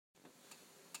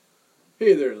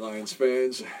Hey there, Lions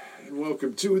fans, and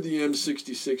welcome to the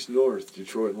M66 North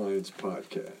Detroit Lions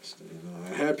podcast.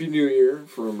 And Happy New Year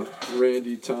from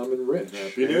Randy, Tom, and Rich.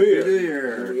 Happy New Year.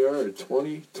 Here we are,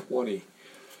 2020.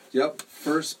 Yep,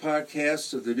 first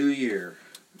podcast of the new year.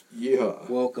 Yeah.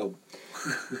 Welcome.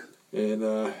 And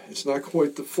it's not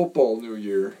quite the football New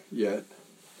Year yet.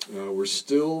 We're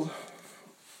still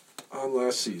on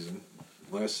last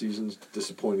season's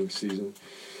disappointing season.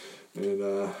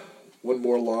 And one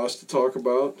more loss to talk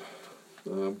about.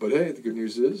 But hey, the good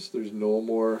news is there's no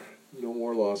more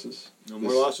losses. No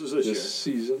more losses this year. This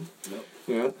season. Nope.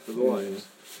 Yeah. For the Lions.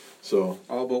 So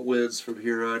All but wins from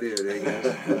here on in, I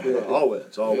guess. All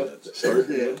wins. start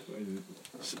in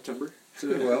September.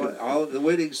 Well, all the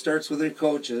winning starts with their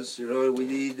coaches. You know, we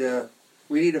need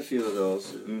a few of those.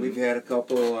 Mm-hmm. We've had a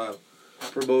couple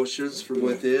promotions from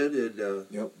within, and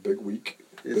Yep, big week.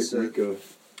 It's, Big week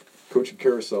of coaching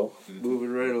carousel.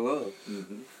 moving right along.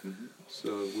 Mm-hmm. Mm-hmm. So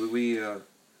when we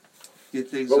get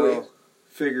things But all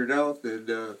figured out,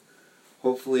 then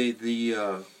hopefully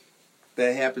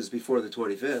that happens before the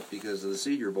 25th because of the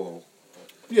Senior Bowl.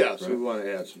 Yeah, so Right. we want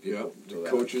to add some people Yep. to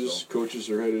that. Coaches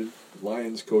are headed.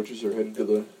 Lions coaches are headed to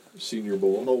the Senior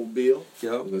Bowl. Mobile.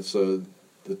 Yep. And that's the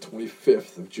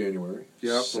 25th of January.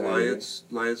 Yep, the Saturday.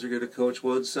 Lions are going to coach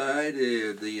one side,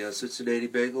 and the Cincinnati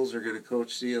Bengals are going to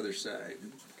coach the other side.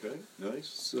 Okay, nice.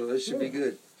 So that should be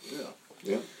good. Yeah.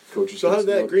 Yeah, coaches. So how get did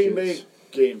that some Green kids. Bay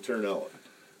game turn out?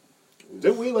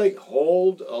 Didn't we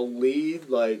hold a lead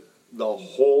the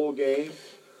whole game?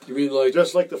 You mean like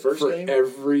Just like the first for game?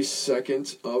 every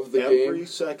second of the Every game,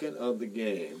 second of the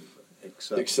game,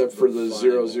 except for the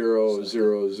final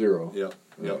 0-0-0-0. Yep.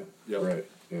 Yep. Yep. Right.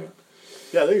 Yeah.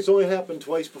 Yeah, I think it's only happened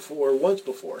once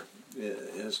before,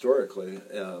 historically.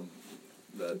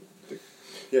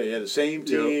 You had the same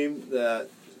team that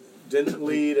didn't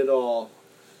lead at all.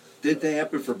 Did that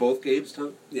happen for both games,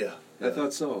 Tom? Yeah. I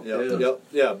thought so.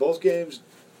 Yeah. Both games,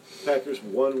 Packers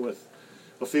won with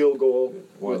a field goal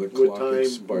While the with clock time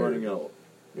expired. running out.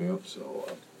 Yeah. So,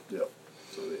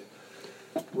 So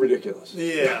Ridiculous.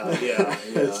 yeah.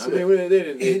 I mean, they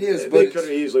didn't. It is, They but could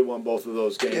have easily won both of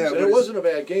those games, Yeah, and but it it's- wasn't a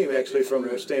bad game actually from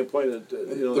the standpoint that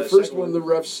The that first second one, the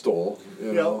refs stole.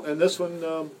 You know. and this one,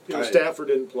 I- Stafford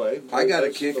didn't play. I got a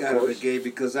That's- kick of out of the course. game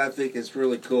because I think it's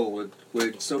really cool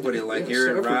when somebody like Yeah,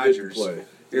 Aaron Stafford didn't Rodgers, play.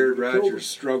 Aaron He killed him. Rodgers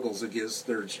struggles against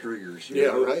third stringers. you Yeah,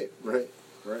 know? right.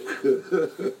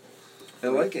 I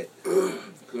like it.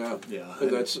 Yeah. Yeah. And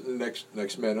that's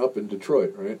next man up in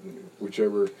Detroit, right?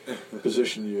 Whichever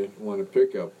position you want to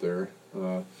pick up there.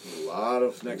 A lot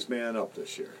of next man up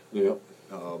this year. Yeah.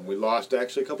 We lost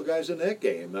actually a couple guys in that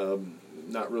game.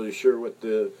 Not really sure what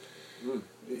the,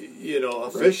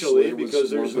 officially Slade was because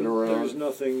there's limping around.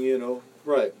 nothing,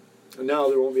 right. And now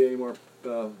there won't be any more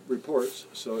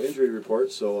injury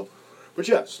reports. So, but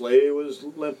yeah, Slade was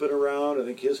limping around. I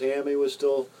think his hammy was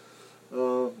still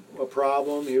a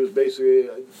problem. He was basically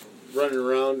running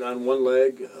around on one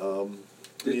leg.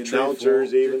 The Did Trey announcers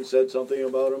Flo- even said something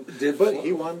about him, Did but Flo-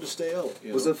 he wanted to stay out.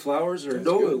 Was it Flowers or That's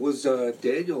no? good. It was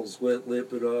Daniels went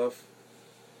limping off,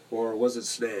 or was it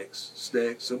Snacks?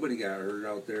 Snacks. Somebody got hurt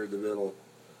out there in the middle.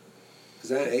 Because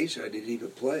that Aisha didn't even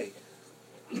play.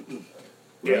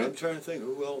 Yeah, Right. I'm trying to think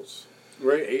who else.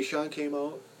 Right, Ashawn came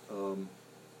out,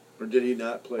 or did he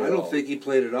not play? I at don't all? think he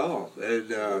played at all, and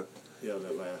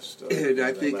that last. and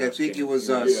I that think last it game. was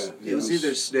Yeah, it was yeah.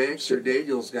 either Snacks or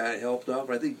Daniels got helped off.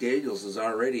 I think Daniels is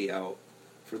already out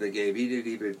for the game.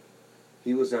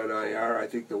 He was on IR I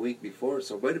think the week before,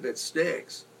 so it might have been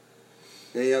Snacks.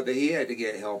 He had to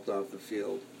get helped off the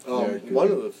field. Yeah, it could One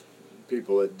be. of the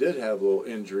people that did have a little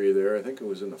injury there, I think it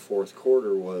was in the fourth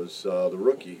quarter, was the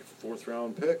rookie, 4th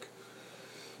round pick,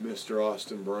 Mr.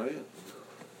 Austin Bryant.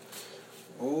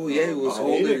 Oh yeah, he was He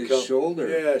holding didn't his come- shoulder.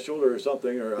 Yeah, shoulder or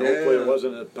something, or Yeah. hopefully it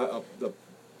wasn't the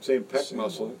same pec Same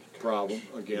muscle one. problem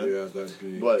again. Yeah, that'd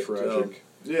be But tragic.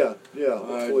 yeah.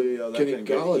 Hopefully that Kenny can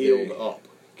get Galladay- healed up.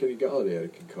 Kenny Galladay had a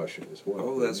concussion as well.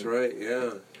 Oh, that's right.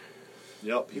 Yeah.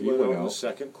 Yep, he He went went out in the out.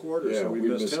 second quarter, Yeah, so we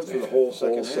missed him for the the whole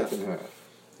second half.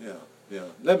 Yeah,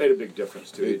 that made a big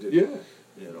difference too. He did,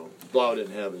 Yeah. Blau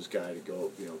didn't have his guy to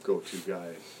go-to guy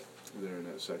there in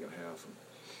that second half.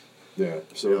 Yeah.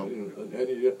 So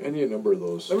any number of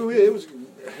those. I mean, it was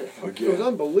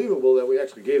unbelievable that we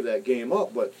actually gave that game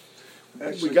up, but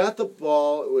Actually- we got the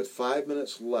ball with 5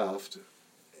 minutes left,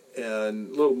 and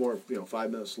a little more,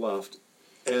 5 minutes left,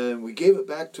 and we gave it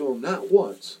back to them not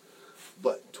once,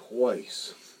 but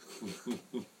twice.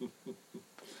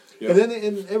 Yeah. And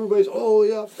then everybody's,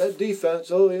 that defense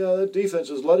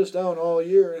has let us down all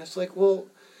year. And it's like, well,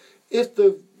 if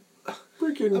the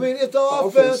freaking. I mean, if the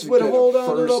offense would hold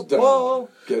on to the ball,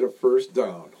 get a first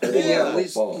down. Hold Yeah, on at to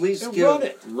the ball. least and give run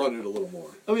it. Run it a little more.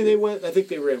 I mean, I think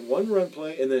they ran one run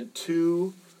play and then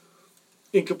 2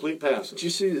 incomplete passes. Did you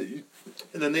see that?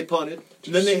 And then they punted. Did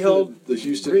And then you they see held the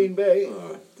Houston Green Bay.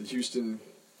 the Houston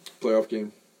playoff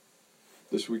game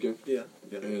this weekend, Yeah.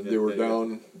 and they were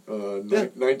down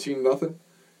 19-0,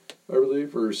 I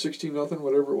believe, or 16-0,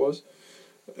 whatever it was,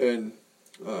 and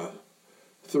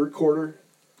third quarter,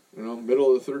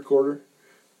 middle of the third quarter,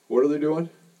 what are they doing?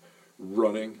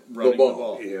 Running the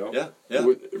ball. Yeah.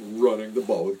 Running the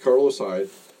ball with Carlos Hyde.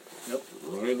 Yep.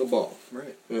 Running the ball.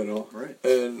 Right. Right.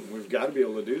 And we've got to be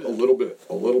able to do that. A little bit,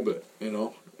 and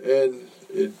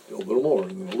a little more,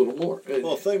 and then a little more. And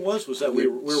Well, the thing was that we're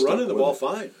running the ball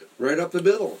fine. right up the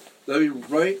middle. I mean,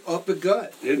 right up the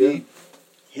gut. And he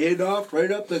hit off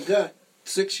right up the gut,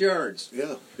 6 yards.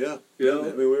 Yeah. Yeah. I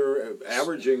mean, we were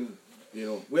averaging. We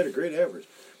had a great average.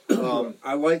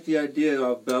 I like the idea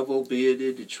of Bevel being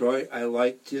in Detroit. I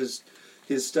liked his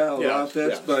style of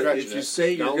offense. yeah, But stretching if you it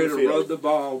say you're down going the to field. run the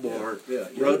ball more, Yeah.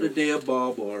 run the damn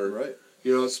ball more, Right.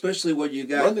 Especially when you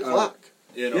got Run the clock.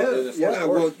 In the fourth Yeah.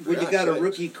 quarter. Well, when you got a sakes.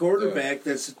 rookie quarterback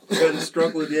that's kind of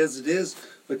struggling as it is,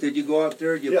 but then you go out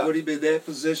there and you put him in that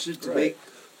position to make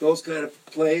those kind of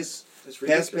plays. It's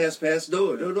Pass. ridiculous.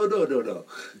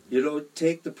 No.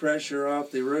 Take the pressure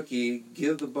off the rookie.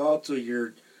 Give the ball to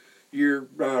your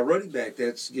running back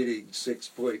that's getting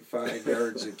 6.5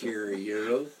 yards a carry.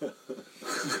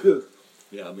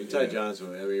 Yeah, I mean, Ty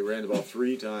Johnson. He ran the ball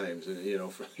 3 times, and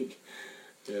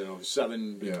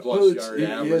 7 plus yard he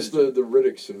average. has the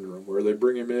Riddick syndrome where they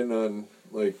bring him in on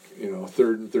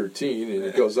 3rd and 13, and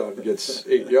he goes out and gets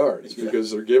 8 yards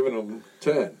because they're giving him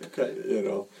 10. Okay.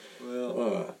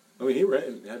 Well, I mean, he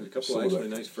had a couple of actually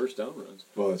nice first down runs.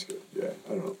 Well, that's good. Yeah,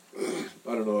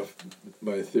 I don't know if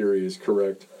my theory is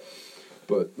correct,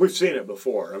 but We've seen it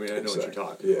before. I mean, I know what you're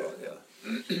talking about.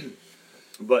 Yeah.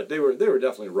 But they were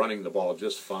definitely running the ball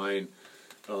just fine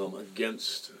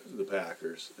against the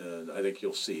Packers, and I think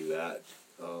you'll see that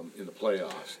in the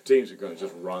playoffs. Teams are going to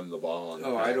just run the ball on the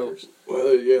Packers. I don't.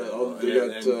 well, they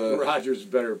And got Rodgers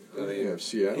better. I mean, yeah,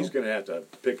 Seattle. he's going to have to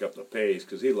pick up the pace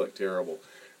because he looked terrible,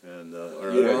 and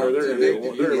or Yeah, they're going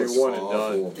to be was one and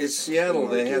awful. done. It's Seattle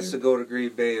that has to go to Green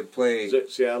Bay and play. Is it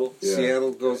Seattle? Yeah.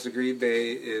 Seattle goes to Green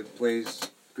Bay and plays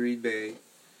Green Bay.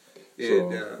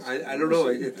 And So, I don't know.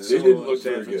 It's They didn't look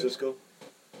San very good. Francisco.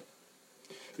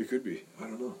 It could be. I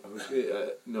don't know.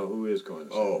 No, who is going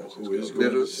to San Oh, Francisco? who is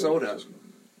going to San Minnesota. Francisco?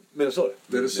 Minnesota.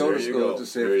 Minnesota's There you going go. to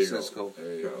San There you go. Francisco.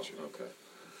 There you Gotcha. go. Okay.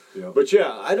 Yeah. But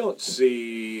yeah, I don't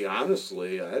see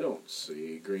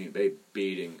Green Bay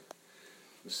beating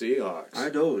the Seahawks. I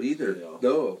don't either. Yeah.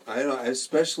 No, I don't.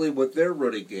 Especially with their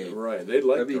running game. Right, they'd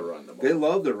like I mean, to run the ball. They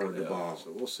love to run the Yeah, ball,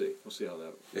 so we'll see. We'll see how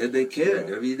that. and they can.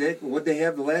 Yeah. I mean, what they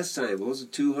have the last time? What was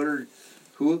it 200?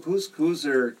 Who's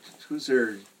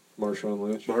their Marshawn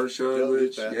Lynch. Marshawn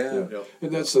Lynch? back. Yeah. Yeah.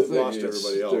 And that's the They've thing. lost it's-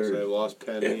 everybody else. they're- They lost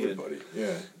Penny. Everybody.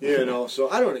 Yeah. And, so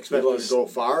I don't expect them to lost- go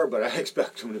far, but I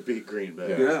expect them to beat Green Bay.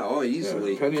 Yeah. Oh, Yeah,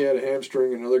 easily. Penny had a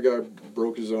hamstring. Another guy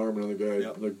broke his arm. Another guy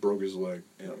Yep. broke his leg.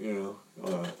 Yep.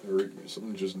 Or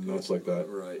something just nuts like that.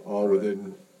 Right. All right.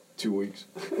 within 2 weeks.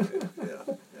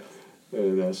 Yeah.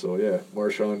 And so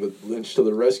Marshawn Lynch to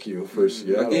the rescue for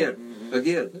Seattle.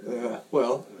 Again.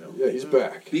 Well, yeah, he's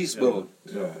back. Beast mode.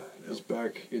 Yeah, he's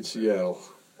back in Seattle.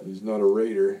 He's not a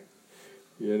Raider.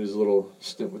 He had his little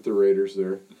stint with the Raiders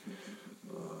there.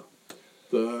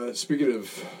 Speaking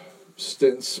of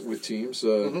stints with teams,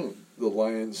 the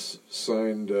Lions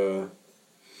signed.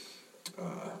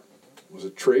 Was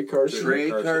it Trey Carson? Trey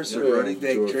Carson, Carson, yeah. running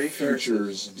back. To a Trey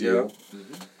futures Carson. deal.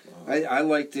 I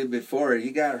liked him before.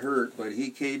 He got hurt, but he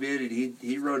came in and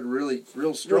he run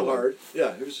real strong. Real hard.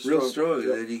 Yeah, he was Real strong.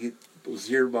 Yeah. And then he was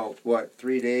here about,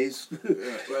 3 days?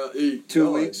 Well,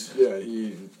 2 weeks? Yeah,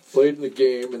 he played in the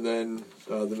game, and then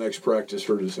the next practice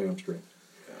hurt his hamstring.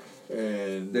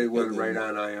 And They went and right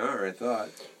then, on IR, I thought.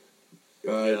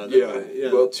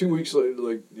 Yeah. Well, 2 weeks later,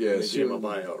 They gave him a soon,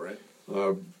 buyout, right?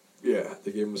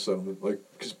 they gave him a settlement,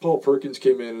 because Paul Perkins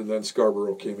came in and then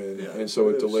Scarborough came in, Yeah. and so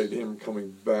it It was- delayed him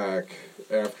coming back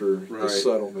after the Right.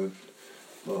 settlement.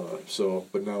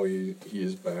 But now he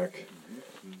is back.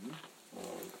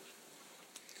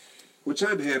 Which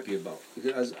I'm happy about,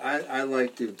 because I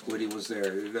liked him when he was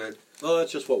there. And Well,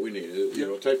 that's just what we need.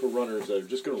 Type of runners that are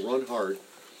just going to run hard.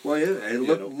 well, yeah, and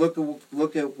You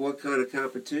look at what kind of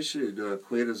competition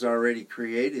Quinn has already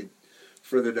created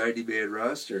for the 90-man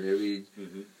roster. I mean,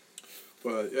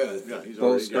 But Yeah, he's Bo already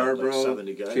got like Scarborough,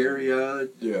 70 guys. carry on.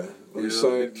 yeah. Well, You they know,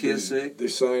 signed McKissick. They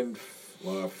signed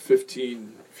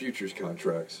 15 futures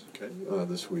contracts Okay.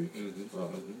 this week,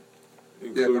 Mhm.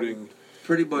 including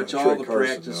pretty much all Trey the Carson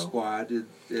practice now. squad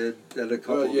and a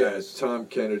couple yeah, guys. Tom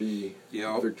Kennedy,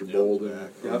 Yep. Victor Yep. Bolden,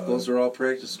 Yep, those are all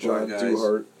practice squad John guys.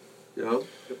 Duhart, Yep.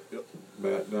 Yep.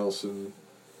 Matt Nelson,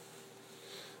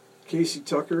 Casey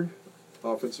Tucker,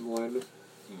 offensive lineman.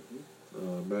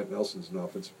 Matt Nelson's an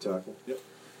offensive tackle. Yep.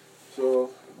 So,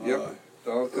 Yep.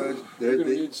 All good. they're going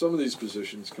to They- need some of these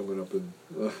positions coming up in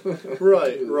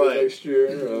Right, the right. next year.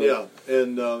 Yeah,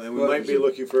 and we Well, might be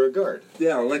looking for a guard.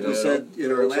 yeah, like we said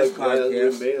in our Looks last like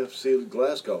podcast, we may have seen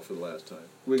Glasgow for the last time.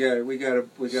 we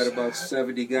got about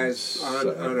 70 guys on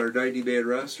our 90-man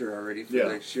roster already for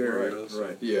next year. right, you know, so.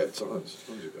 right. Yeah, tons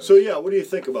of guys. So yeah, what do you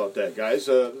think about that, guys?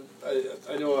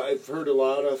 I know I've heard a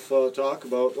lot of talk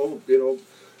about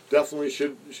definitely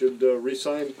should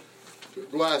re-sign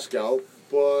Glasgow,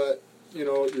 but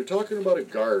you're talking about a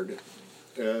guard,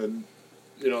 and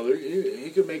he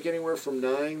could make anywhere from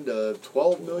 $9 to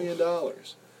 $12 million,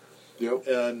 Yep.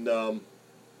 and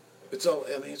it's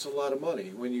a lot of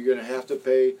money when you're going to have to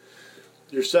pay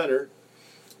your center,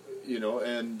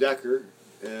 and Decker.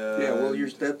 And Yeah, well,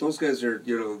 those guys are,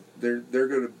 they're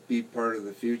going to be part of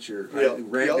the future. Yeah,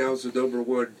 Ragdow's the number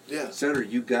one Yeah. center.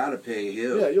 You got to pay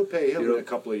him. Yeah, you'll pay him You know, in a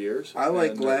couple of years. I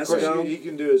like And, of course, Glasgow. he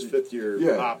can do his fifth-year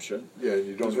Yeah. option. Yeah, and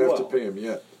you don't As have well. to pay him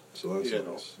yet. So that's You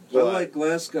know. nice. I like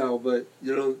Glasgow, but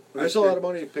That's a lot of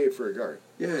money to pay for a guard.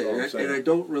 Yeah, That's all I'm and saying. I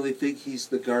don't really think he's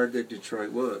the guard that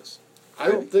Detroit wants. I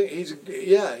don't think he's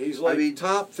like I mean,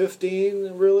 top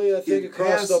 15 really. I think in across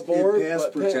pass- the board. in pass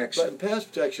but protection. but in pass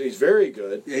protection, he's very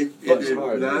good. And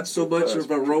hard. not so much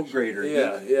of a road grader.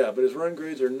 Yeah, but his run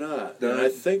grades are not. And I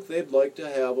think they'd like to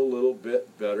have a little bit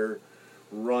better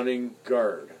running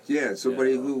guard. Yeah,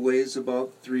 somebody Yeah. who weighs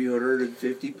about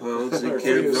 350 pounds and Or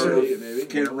can 330 run, maybe.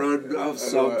 can run I off know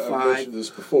sub I've 5. mentioned this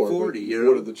before. 40, but you know?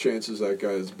 What are the chances that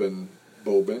guy has been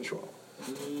Bo Benchwell?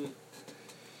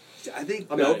 I think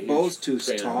I'm not a huge Bo's too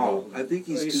fan of tall. Bo. I think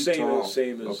he's too same tall.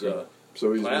 same as Okay.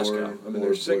 So he's Glasgow. more. I mean, more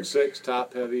they're of 6'6",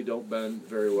 top heavy, don't bend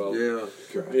very well. Yeah.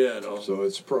 Okay. So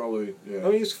it's probably I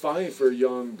mean, he's fine for a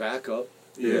young backup.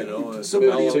 Yeah. And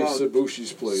Somebody Maybe about- takes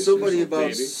Ibushi's place. Somebody or about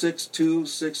maybe. 6'2",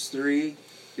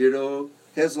 6'3",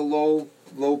 has a low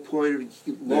point,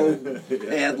 low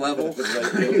pad level.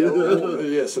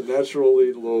 something. Yes, a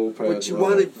naturally low pad. But you level.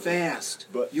 want it fast.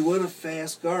 But- You want a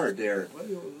fast guard there.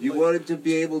 You want him to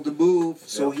be able to move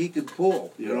so Yeah. he can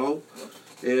pull,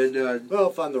 And Well,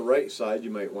 if on the right side,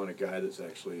 you might want a guy that's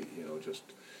actually, just,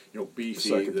 beefy.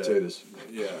 Sack of that- potatoes.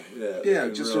 Yeah, yeah,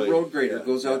 and just really- a road grader yeah,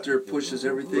 goes out yeah. there, pushes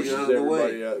everything Pushes out of the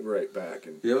way. everybody right back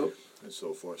and Yep.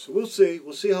 so forth. So we'll see.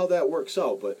 We'll see how that works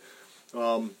out. But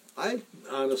I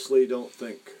honestly don't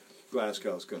think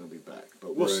Glasgow's going to be back.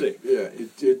 But we'll see. Yeah,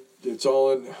 it's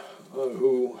all in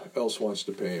who else wants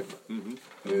to pay him.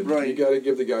 And Right. you got to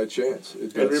give the guy a chance.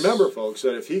 And remember, folks,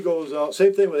 that if he goes out,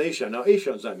 same thing with Ashawn. Now,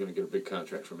 Ashawn's not going to get a big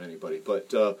contract from anybody,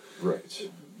 but Right.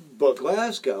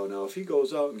 Glasgow, now, if he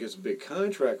goes out and gets a big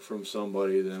contract from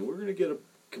somebody, then we're going to get a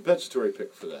compensatory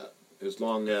pick for that, as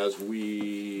long as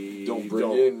we Don't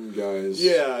bring in guys.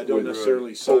 don't with-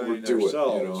 necessarily sign overdo it,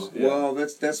 ourselves. Yeah. Well,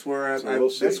 that's where So we'll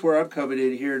see. that's where I'm coming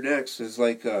in here next. Is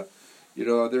like, I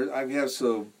have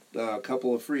some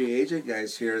couple of free agent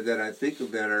guys here that I think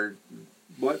of that are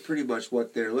pretty much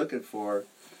what they're looking for.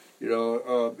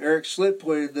 Eric Schlitt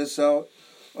pointed this out.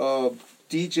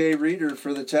 DJ Reader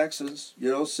for the Texans,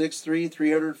 6'3",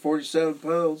 347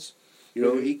 pounds.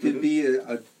 He could be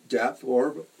a depth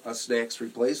or a snacks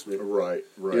replacement. Right.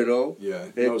 Yeah,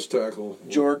 And nose tackle.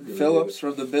 Jordan We're gonna Phillips get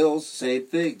from the Bills, same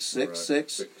thing,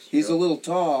 6'6". Right. He's a Yep. little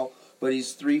tall, but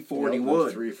he's 341.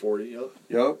 340, yep.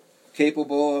 Yep.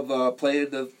 Capable of playing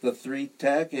the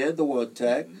 3-tech and the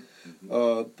 1-tech.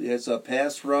 Has a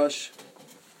pass rush.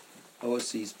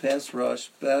 He's pass rush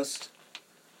best.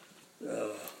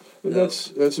 And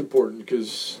that's important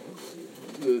because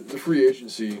the free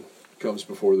agency comes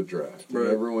before the draft. And Right.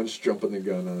 everyone's jumping the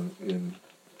gun on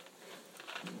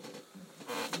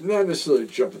not necessarily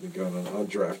jumping the gun on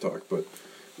draft talk, but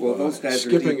Those guys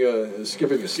skipping are a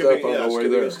step on the way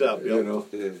there. Step, yep. You know,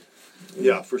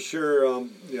 Yeah, for sure.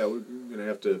 We're going to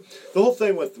have to. The whole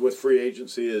thing with free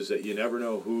agency is that you never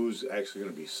know who's actually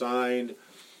going to be signed.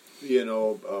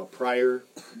 Prior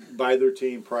by their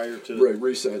team prior to right?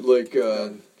 Reset like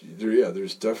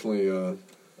there's definitely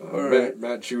right.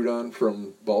 Matt Judon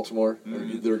from Baltimore.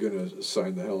 They're going to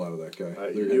sign the hell out of that guy.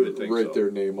 They're you would going to think write so. their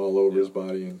name all over his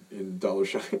body in dollar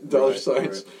signs.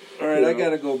 right. All right, You I know? got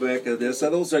to go back on this.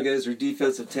 Now, those guys are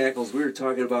defensive tackles. We were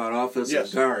talking about offensive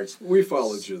Yes. guards. We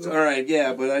followed you All though. right,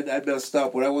 yeah, but I messed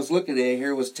up. What I was looking at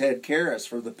here was Ted Karras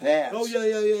from the Pats. Oh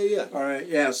yeah. All right,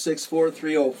 yeah, 6'4",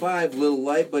 305, little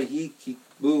light, but he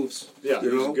moves. Yeah,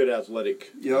 you he's know? a good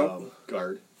athletic Yep.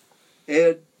 guard.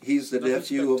 And He's the Nothing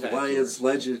nephew of spectacular. Lions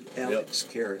legend Alex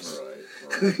Karras.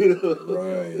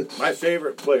 Right. Right. My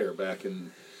favorite player back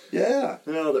in Yeah.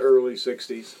 the early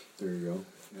 '60s. There you go.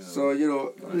 Yeah. So When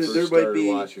I first there might started be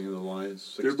watching the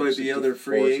Lions. there might be other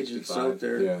free 64, agents 65. out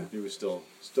there. Yeah. He was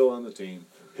still on the team.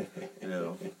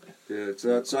 Yeah,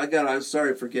 so I'm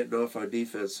sorry for getting off on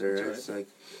defense there. That's It's like,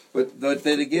 but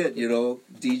then again,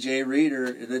 DJ Reader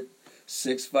and the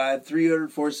 6'5",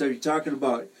 347. You're talking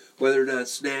about whether or not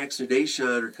Snacks and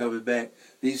Deshaun are coming back.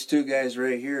 These two guys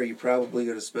right here, you're probably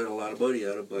going to spend a lot of money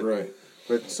on them. But Right.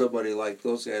 but somebody like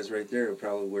those guys right there will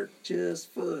probably work just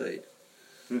fine.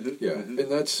 Yeah, and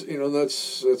that's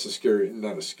a scary,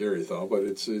 not a scary thought, but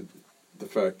it's the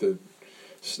fact that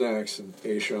Snacks and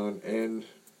Ashawn and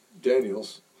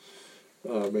Daniels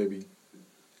maybe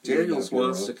Daniels not be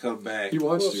wants around. to come back. He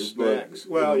wants Well, to, Snacks.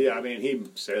 but Well, yeah. I mean, he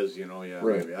says, Right.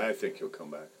 maybe. I think he'll come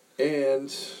back.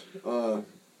 and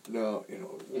now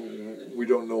we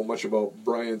don't know much about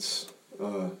Bryant's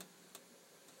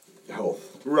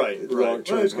health, Right.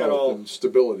 long-term Well, he's got health all. and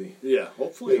stability. Yeah.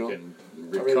 Hopefully, You he know, can I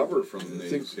mean, recover from I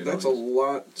these. think that's a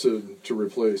lot to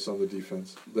replace on the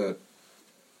defense that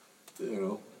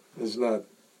has not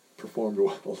performed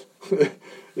well.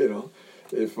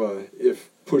 If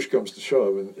push comes to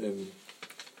shove and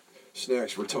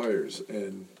Snacks retires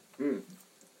and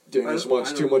Daniels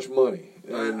wants too much money.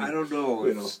 And, I don't know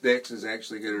you if know. Snacks is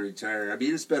actually going to retire. I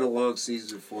mean, it's been a long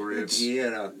season for him. He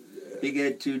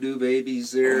had two new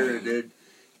babies there, and then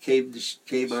came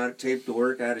to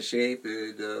work out of shape,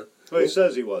 and Well, he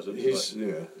says he wasn't. He's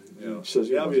but, he says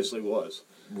he obviously was.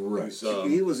 right. He's,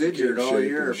 he was injured in all shape,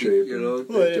 year. in shape,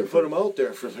 Well, they didn't put him out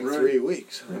there for like Right. 3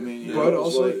 weeks. I mean, But it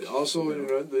was also,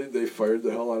 they fired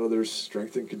the hell out of their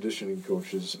strength and conditioning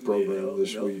coaches program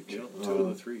this week. Two of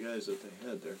the three guys that they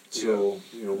had there. So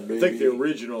maybe I think the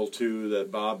original two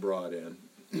that Bob brought in,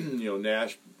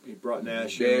 Nash. He brought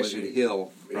Nash in. Nash and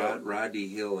Hill, Yeah. Rodney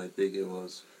Hill, I think it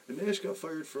was. And Nash got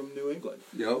fired from New England.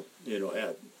 Yep.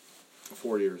 At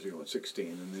 4 years ago at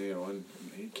 16, and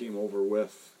he came over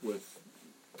with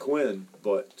Quinn.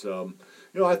 But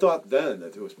I thought then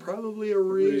that there was probably a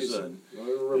reason. I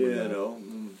remember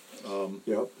that.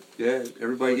 Yep. Yeah,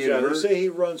 everybody But, getting they hurt. say he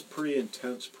runs pretty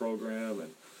intense program,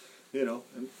 and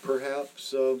and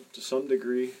perhaps to some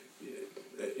degree,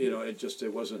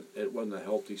 it wasn't a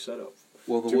healthy setup.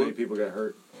 Well, Too many people got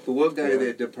hurt. the one guy in Yeah.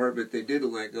 that department they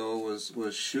didn't let go was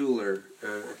Schuler.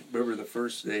 I remember the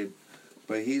first name,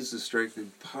 but he's the strength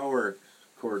and power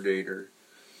coordinator.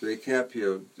 They kept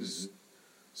him. He's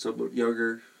somewhat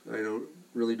younger. I don't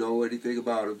really know anything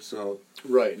about him, so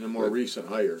Right, and a more But- recent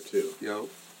hire too.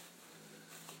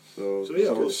 So So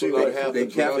yeah, we'll see what they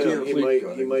happens. kept with him.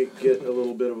 him. He might get a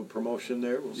little bit of a promotion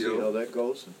there. We'll see Yeah. how that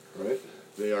goes. Right.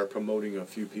 They are promoting a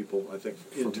few people, I think,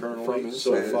 From internally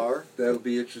so inside. far. That'll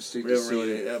be interesting We to haven't see.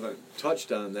 really haven't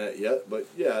touched on that yet, but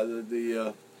yeah,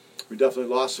 we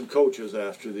definitely lost some coaches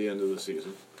after the end of the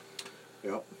season.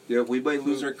 Yep. Yeah, we might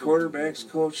lose our quarterbacks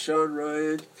coach Sean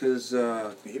Ryan because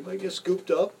He might get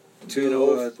scooped up.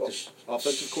 to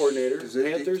Offensive coordinator, is it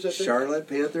Panthers, I think. Charlotte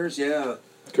Panthers, yeah.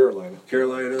 Carolina.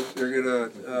 Carolina, they're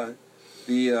gonna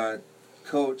the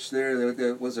coach there.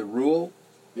 That was a Rule.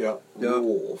 Yeah. Yep.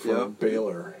 Rule from Yep.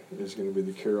 Baylor is going to be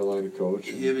the Carolina coach.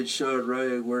 Him and Sean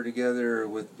Ryan were together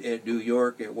at New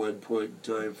York at one point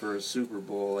in time for a Super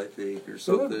Bowl, I think, or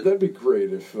So something. that'd be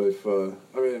great if I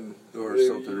mean, Or you-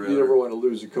 something You rather. never want to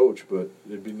lose a coach, but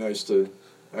it'd be nice to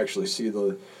actually see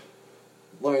a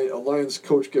Lions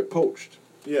coach get poached.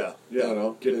 Yeah, You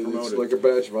know, get it's promoted. like a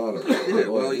badge of honor. Yeah,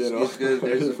 well, he's good.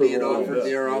 There's for being the Lions. offered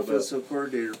their Yeah, offensive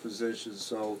coordinator position,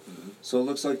 so it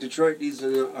looks like Detroit needs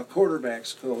a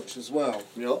quarterbacks coach as well.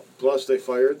 Plus, they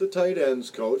fired the tight ends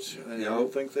coach, and I Yep.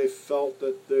 don't think they felt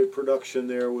that the production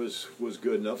there was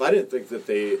good enough. I didn't think that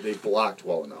they blocked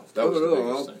well enough. That was the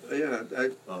biggest thing.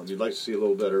 Yeah, You'd like to see a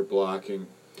little better blocking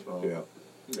Yeah.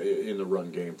 in the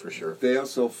run game for sure. they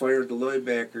also fired the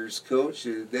linebackers coach,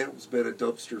 and that's been a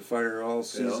dumpster fire all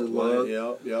season long.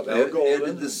 Yep. Al Ended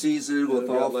Golden. the season with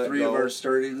got all let three of go. our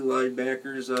starting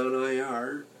linebackers on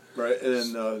IR. Right,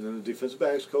 and then the defensive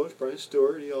backs coach, Brian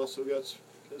Stewart, he also got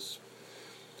his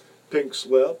pink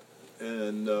slip,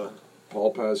 and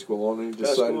Paul Pasqualoni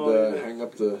decided Pasqualoni, to hang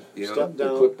up the, Yeah. stepped the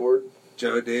down. clipboard.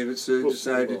 John Davidson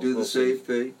decided to do the same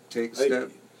thing, take a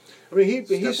step. I mean, he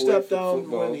Step away stepped from down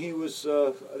football. when he was,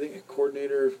 I think, a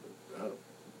coordinator.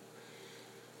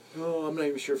 I'm not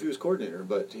even sure if he was coordinator,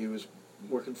 but he was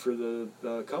working for the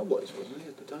Cowboys, wasn't he,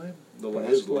 at the time?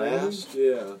 His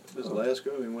last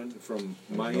go. He went from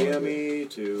Miami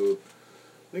to,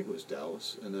 I think it was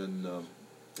Dallas, and then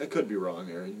I could be wrong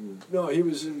there. No, he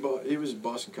was in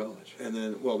Boston College. And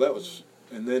then, well, that was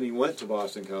and then he went to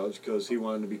Boston College because he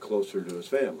wanted to be closer to his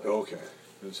family. Okay.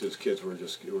 Because his kids were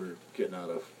getting out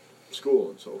of school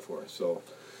and so forth. So,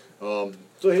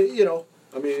 so he, you know,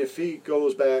 I mean, if he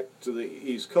goes back to the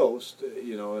East Coast,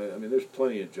 you know, I mean, there's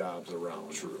plenty of jobs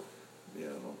around. True. You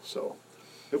know, so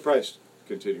he'll probably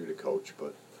continue to coach,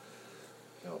 but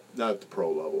not at the pro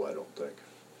level, I don't think.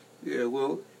 Yeah,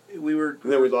 well, we were.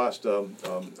 And then we lost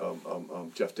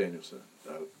Jeff Danielson,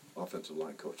 offensive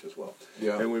line coach as well.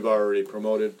 Yeah. And we've already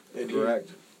promoted, And correct?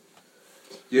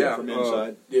 Yeah, From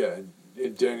inside. Yeah,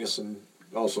 and Danielson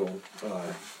also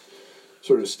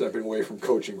sort of stepping away from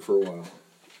coaching for a while.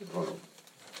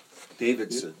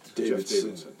 Davidson. Jeff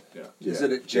Davidson, yeah.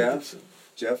 Isn't it Jeff? Davidson.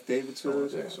 Jeff Davidson? Oh,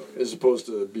 is it? yeah. So, As opposed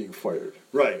to being fired.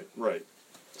 right.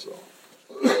 So.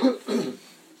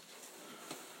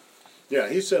 Yeah,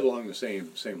 he said along the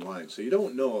same line. So you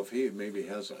don't know if he maybe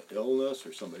has an illness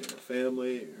or somebody in the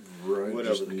family, or Right,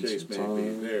 whatever just the needs case some may be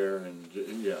time. there. And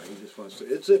yeah, he just wants to.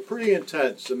 It's pretty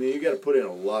intense. I mean, you got to put in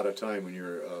a lot of time when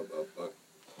you're a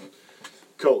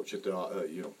coach at the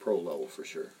pro level for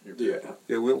sure. Yeah.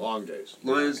 Yeah, well, Long days.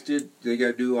 Lions they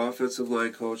got a new offensive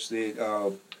line coach.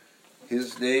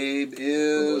 His name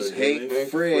is Promoted Hank Hank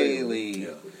Fraley. Yeah.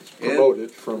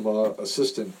 Promoted from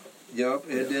assistant. Yep,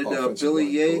 and then Offensive Billy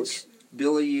line Yates.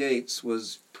 Billy Yates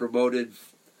was promoted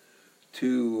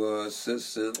to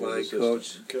assistant line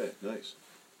coach. Okay, nice.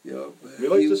 Yep. We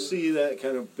like to see that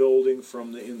kind of building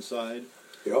from the inside.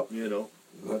 Yep. You know.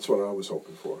 That's what I was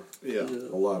hoping for. Yeah.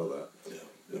 A lot of that. Yeah.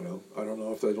 You know, I don't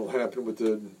know if that'll happen with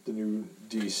the new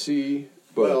DC,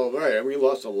 but Well, right. I mean, we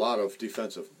lost a lot of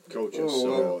defensive coaches,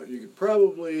 Oh, so you could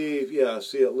probably,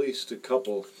 see at least a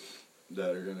couple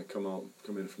that are going to come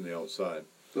in from the outside.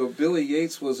 So Billy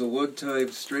Yates was a one-time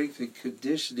strength and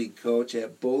conditioning coach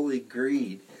at Bowling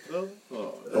Green. Oh,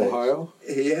 Ohio,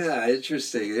 Yeah,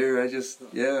 interesting. There, nice.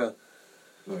 yeah,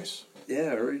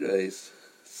 very nice.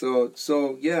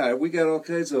 So yeah, we got all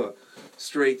kinds of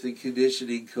strength and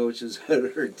conditioning coaches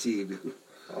on our team.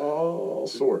 All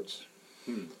sorts.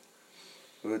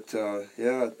 But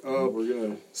yeah, We're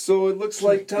gonna. so it looks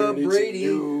like gonna Tom need some Brady.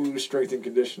 new strength and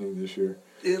conditioning this year.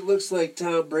 It looks like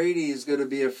Tom Brady is going to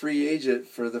be a free agent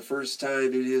for the first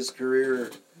time in his career.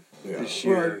 Yeah, This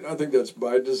year. Well, I think that's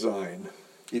by design.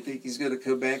 You think he's going to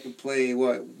come back and play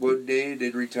one day and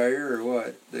then retire, or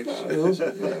what? Next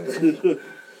year?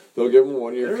 They'll give him a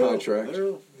I 1-year don't know. contract. I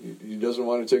don't know. He doesn't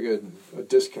want to take a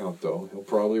discount though. He'll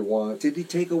probably want. Did he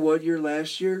take a 1 year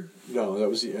last year? No, that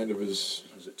was the end of his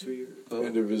Was it 2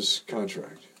 years?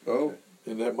 contract, Oh,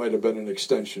 and that might have been an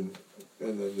extension,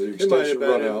 and then the It might have extension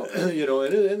run been, out.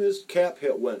 and his cap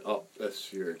hit went up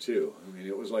this year too. I mean,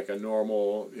 it was like a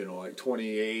normal, like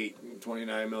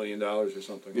 $29 million or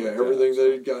something. Yeah, like everything that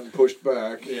that had gotten pushed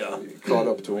back, Yeah. caught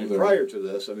up to I him mean, there. prior to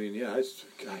this, I mean,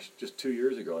 just 2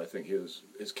 years ago, I think his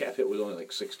cap hit was only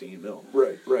like 16 mil.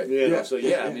 Right. Yeah. So I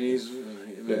mean, he's.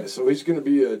 Yeah, so he's going to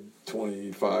be a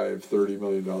 $25-30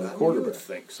 million I would quarterback.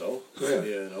 think so.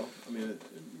 Yeah. I mean,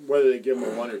 whether they give him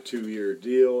a 1 or 2 year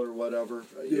deal or whatever,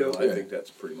 I Yeah. think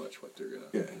that's pretty much what they're gonna.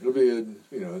 Yeah, it'll be a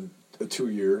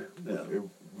 2-year, Yeah.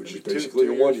 which is Maybe basically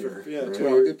a 1 years year. for- yeah, right? 2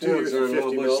 well, years- it depends 2 years on for how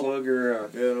 50 much mil. longer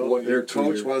One their year, 2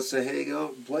 coach year. wants to hang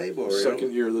out and play more.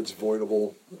 Second year that's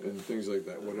voidable and things like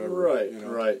that, whatever. Right, you know.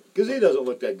 right. Because he doesn't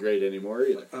look that great anymore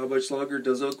either. How much longer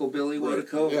does Uncle Billy want to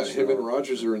coach? Yeah, him and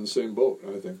Rogers are in the same boat,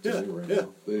 I think, to Yeah, me right yeah. now.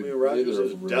 I mean, Rodgers neither of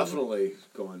is them really- definitely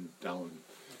going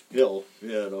downhill.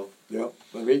 Yeah,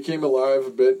 I mean, he came alive a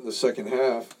bit in the second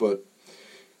half, but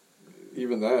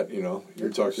even that, you're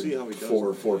We'll talking see how he does four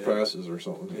in it, yeah. passes or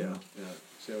something. Yeah.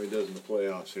 See how he does in the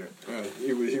playoffs here. Yeah,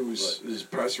 he was his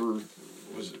passer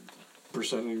was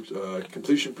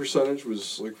completion percentage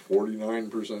was like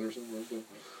 49% or something like that.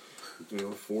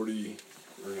 40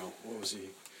 or no, what was he?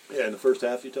 Yeah, in the first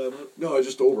half you talking about? No,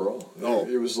 just overall. Oh.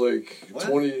 It was like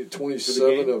What?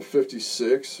 27 of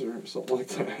 56 or something like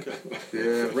that.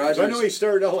 Yeah, 'Cause Rogers. I know he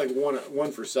started out like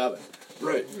one for 7.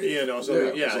 Right. So Yeah, it was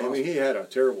I mean, he had a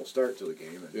terrible start to the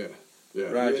game. Yeah.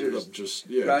 Yeah. Rogers. He ended up just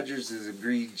yeah. Rogers is a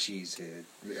green cheese head.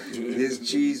 His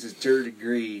cheese is turned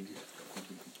green.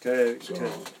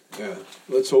 So, yeah,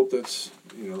 let's hope that's,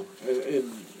 and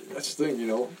that's the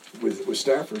thing, with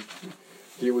Stafford,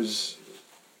 he was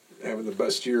having the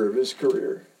best year of his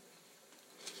career.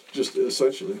 Just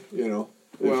essentially, Well,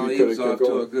 if he was coulda off to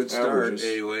a kept good going, start averages.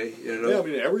 anyway. Yeah, I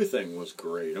mean, everything was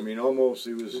great. I mean, almost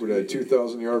he was. Would have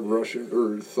 2,000-yard rushing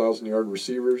or 1,000-yard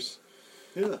receivers.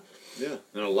 Yeah,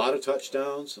 and a lot of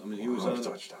touchdowns. I mean, he was A lot on of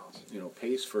touchdowns.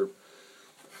 pace for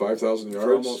 5,000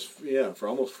 yards. For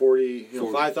almost 40,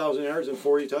 40. 5,000 yards and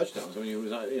 40 touchdowns. I mean, it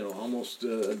was almost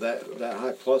that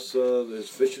high. Plus, his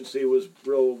efficiency was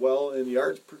real well, and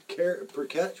yards per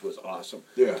catch was awesome.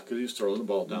 Yeah, because he was throwing the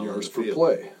ball down yards the per field.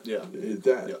 play. Yeah,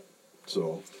 That. Yeah.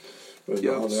 So, but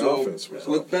Yeah, now the so offense was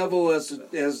with up. Bevel as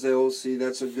the OC,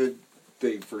 that's a good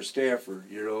thing for Stafford.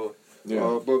 Yeah.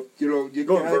 But you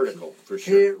going gotta- vertical for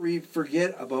sure. Can't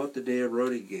forget about the damn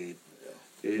running game.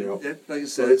 Yeah. Like I But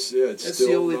said, it's that's still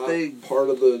the only not thing. part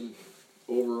of the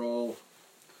overall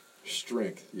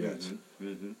strength yet.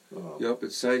 Mm-hmm. Yep,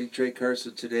 it's signing Trey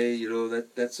Carson today.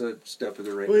 That's a step in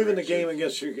the right Well, even the direction. game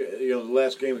against the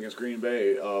last game against Green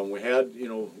Bay, we had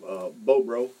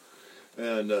Bobro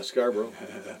and Scarborough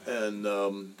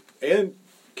and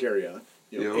Carrion,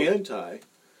 and Ty.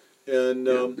 And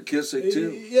McKissick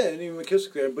too. Yeah, and even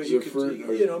McKissick there. But So you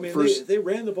could, they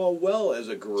ran the ball well as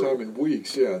a group. Time in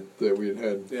weeks, that we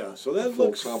had Yeah, so a that full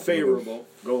looks complement favorable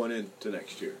going into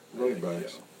next year. running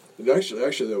backs. And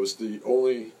actually, that was the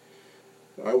only,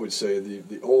 I would say,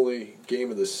 the only game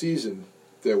of the season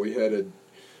that we had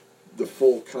the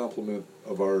full complement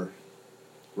of our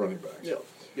running backs. Yeah.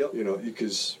 Yep.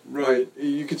 Because Right.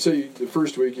 you could say the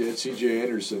first week you had C.J.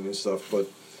 Anderson and stuff, but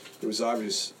it was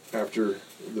obvious after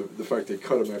the fact they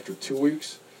cut him after 2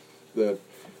 weeks that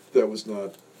was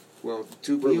not. Well,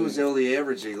 Really? he was only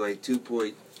averaging like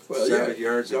 2.7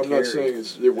 yards a I'm carry. not saying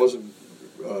it wasn't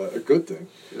a good thing,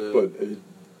 but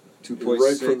 2.6.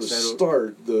 right from the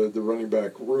start, the running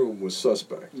back room was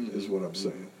suspect, is what I'm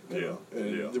saying. Yeah.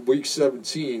 And the week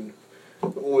 17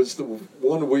 was the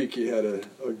one week he had a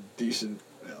decent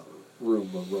room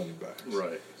of running backs.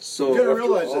 Right. So You got to after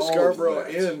realize that all Scarborough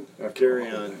of that, and after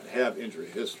Carrion all have injury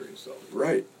histories, though.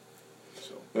 Right.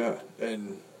 So Yeah.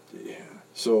 And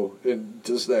so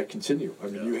does that continue? I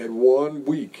mean, Yeah. you had 1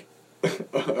 week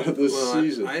this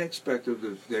season. I expect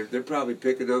them to. They're probably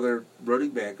pick another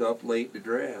running back up late in the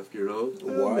draft.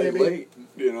 Why maybe. late?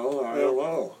 I don't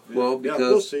know. Well, yeah, because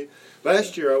we'll see.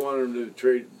 Last year, I wanted him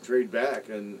to trade back,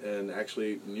 and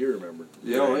actually, you remember.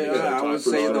 I was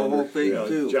saying the whole thing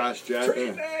too. Josh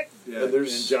Jacobs. Yeah, And and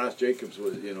Josh Jacobs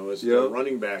was, is the Yeah.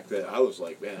 running back that I was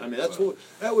like, man. I mean,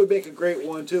 that would make a great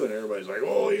one too. And everybody's like,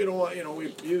 oh, you know what?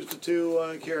 We used the two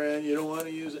on Carrion. You don't want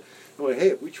to use it. I'm like, hey,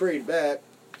 if we trade back,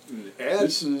 and add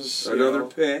This is another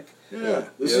pick.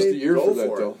 This is the year go for that,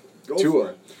 it. though. Go Tua. for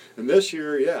it. And this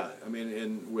year, I mean,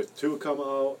 and with Tua coming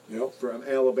out from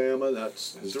Alabama,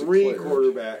 that's Has 3 declared.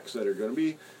 quarterbacks that are going to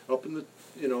be up in the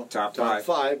Top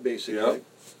five basically. Yep.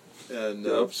 And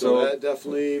Yep. so So- that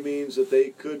definitely means that they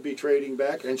could be trading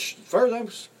back, and as far as I'm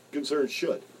concerned,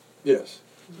 should. Yes.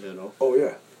 Oh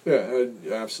yeah. Yeah.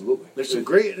 Absolutely. There's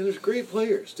great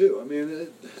players too. I mean,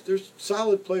 there's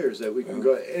solid players that we can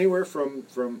go anywhere from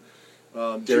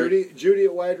Judy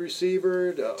at wide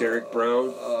receiver, Derek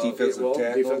Brown, defensive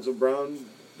tackle. Defensive Brown.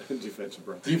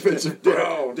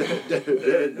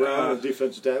 Derek Brown,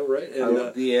 defensive tackle, right?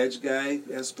 And The edge guy,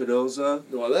 Espinoza.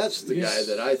 well, that's the guy He's-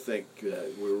 that I think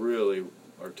we really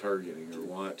are targeting or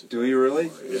want to. Do you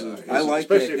really? Yeah, I like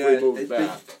especially that if guy. we move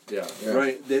back. Yeah. Yeah.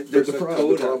 Right. But There's the a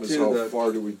problem code is how too.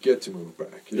 far do we get to move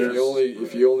back? If There's-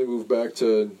 you only move back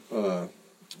to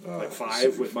Like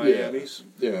 5 with Miami's.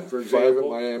 Yeah, for 5 at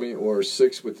example. Miami or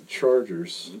 6 with the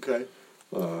Chargers. Okay.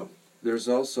 There's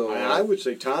also. I would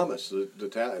say Thomas, the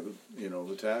tackle,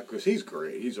 because he's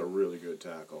great. He's a really good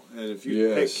tackle. And if you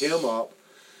Yes. pick him up,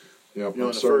 Yep, in I'm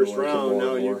the starting first to like him round,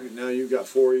 more and more. now you've got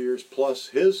 4 years plus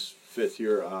his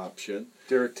 5th-year option.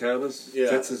 Derek Thomas.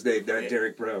 Yeah. That's his name, not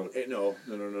Derek Brown. No,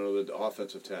 the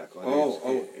offensive tackle. I Oh,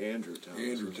 think it's Andrew Thomas.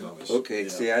 Andrew Thomas. Okay. Yeah.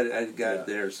 See, I got Yeah. it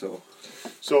there. So.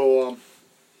 So,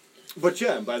 but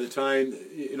yeah, and by the time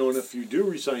and if you do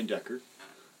resign Decker,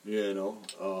 Yeah.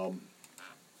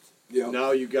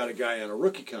 now you've got a guy on a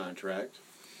rookie contract,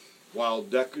 while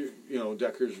Decker's,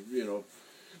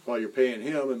 while you're paying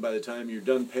him, and by the time you're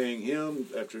done paying him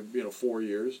after 4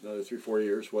 years, another 3-4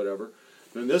 years, whatever,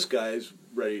 then this guy's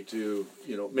ready to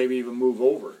maybe even move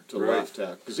over to Right. left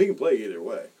tackle because he can play either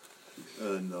way,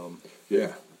 and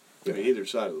Yeah. either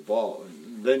side of the ball,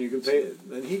 and then you can pay it.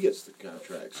 Then he gets the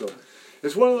contract. So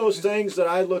it's one of those things that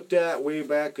I looked at way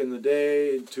back in the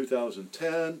day, in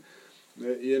 2010.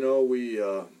 That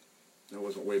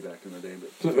wasn't way back in the day,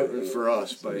 but for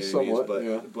us by any means. Somewhat, But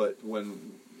yeah. but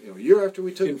when year after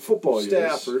we took In football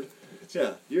Stafford,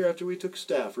 year after we took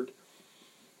Stafford,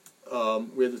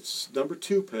 we had the number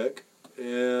 2 pick,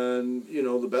 and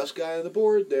the best guy on the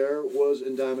board there was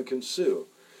Ndamukong Suh.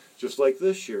 Just like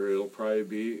this year, it'll probably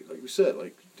be, like we said,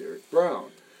 like Derek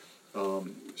Brown.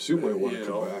 Sue might want to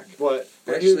come back. But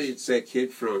Actually, it's that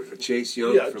kid from Chase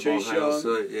Young from Chase Ohio Young.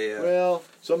 State. Yeah. Well,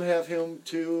 some have him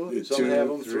 2, Yeah, some 2, have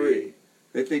him 3.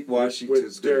 I think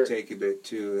Washington's going Derek- to take a bit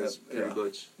too. That's Yeah. pretty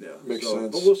much. Yeah, Makes so,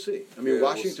 sense. But we'll see. I mean, Yeah, we'll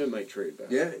Washington might trade back.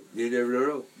 Yeah, you never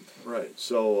know. Right.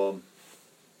 So,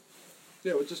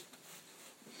 yeah, it's just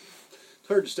it's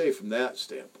hard to say from that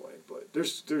standpoint. But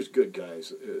there's good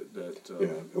guys that Yeah.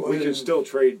 Well, we can and- still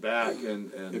trade back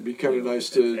and It'd be kind of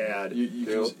nice and to add.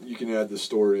 you can add the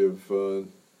story of the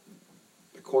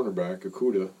cornerback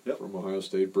Okuda Yep. from Ohio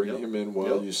State. Bring Yep. him in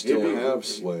while Yep. you still He'd be- have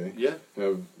Slay. Yeah,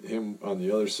 Have him on the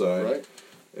other side, right.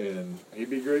 and He'd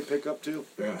be a great pickup too.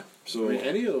 yeah. So I mean,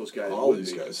 any of those guys. all would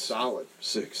these be guys. solid.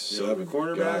 6, You know, 7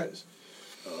 cornerback, guys.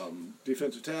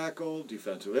 Defensive tackle,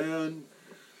 defensive end,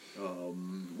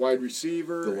 wide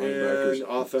receiver, The linebackers, and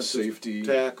offensive safety.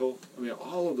 tackle. I mean,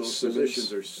 all of those Simmons.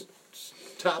 positions are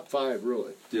top 5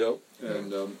 really. Yep.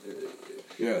 And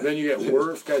Yeah. then you get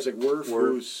Wirf, guys like Wirf,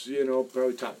 Wirf. who's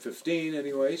probably top 15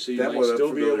 anyway. So you That might one I'm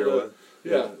still be able familiar to,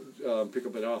 with. pick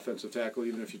up an offensive tackle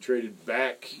even if you traded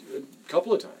back a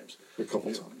couple of times. a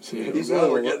couple times. He's now a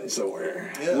we're little- getting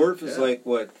somewhere. Yeah, Worf is yeah. like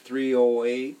what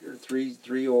 308 or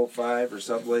 305 or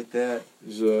something like that.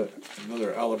 He's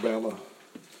another Alabama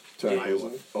tackle. Iowa.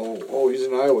 Isn't he? Oh, he's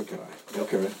an Iowa guy.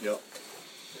 Okay. Yep.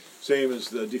 Same as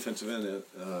the defensive end.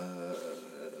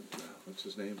 What's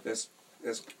his name? That's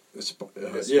Yeah,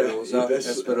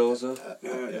 Espinoza.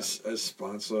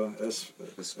 Esponza.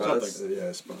 Esponza.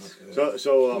 Yeah, Esponza.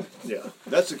 So yeah,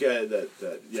 that's the guy that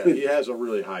he has a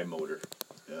really high motor,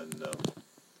 and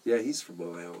Yeah, he's from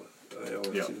Iowa.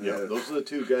 yeah, those are the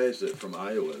two guys that from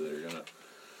Iowa that are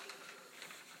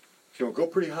gonna go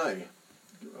pretty high,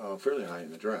 fairly high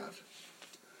in the draft.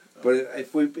 But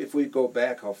if we go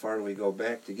back, how far do we go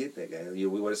back to get that guy? We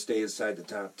want to stay inside the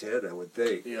top 10, I would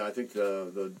think. Yeah, I think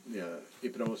the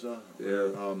Ipinosa.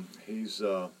 Yeah. He's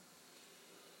I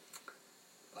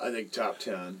think top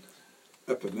 10.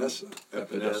 Epinesa.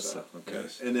 Epinesa. Okay.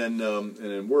 Yes. And then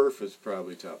Wirf is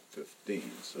probably top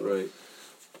 15. So. Right.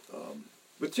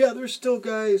 But yeah, there's still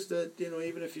guys that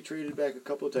even if you traded back a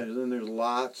couple of times, then there's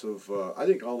lots of I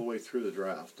think all the way through the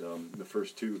draft, the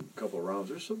first couple of rounds,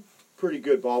 there's some pretty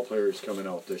good ball players coming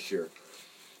out this year.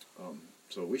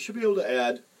 So we should be able to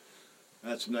add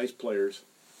some nice players.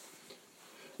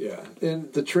 Yeah,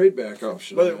 and the trade back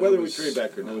option. Whether we trade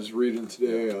back or not. I was reading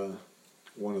today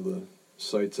one of the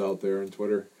sites out there on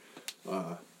Twitter,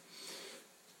 the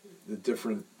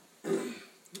different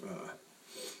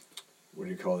what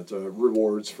do you call it?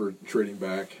 Rewards for trading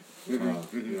back. You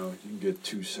can get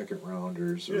 2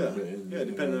 second-rounders, or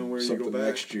depending on where you something go back.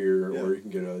 next year, Yeah. or you can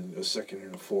get a second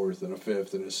and a fourth and a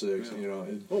fifth and a sixth. Yeah.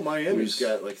 And Well, Miami's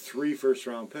there's- got like 3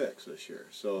 first-round picks this year,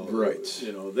 so Right.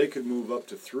 they could move up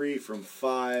to 3 from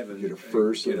 5 and Get a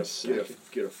first and and a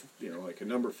get a like a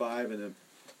number 5 and then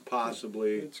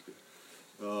possibly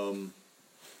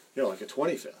like a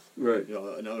 25th. Right.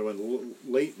 Another one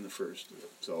late in the first.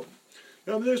 So,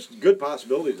 I mean, there's good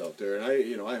possibilities out there, and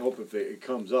I hope if it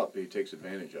comes up, he takes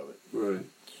advantage of it. Right.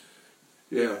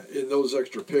 Yeah, and those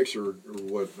extra picks are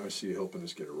what I see helping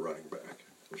us get a running back,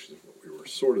 which is what we were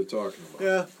sort of talking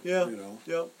about. Yeah.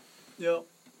 Yep.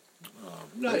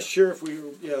 I'm not sure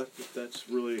if that's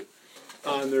really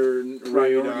on their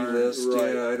Priority radar. list.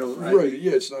 Right. Yeah, I don't. Right,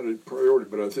 yeah, it's not a priority,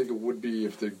 but I think it would be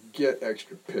if they get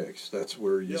extra picks. That's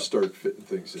where you Yep. start fitting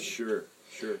things in. Sure.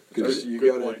 Because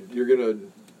Good point.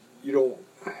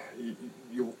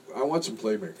 I want some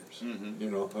playmakers.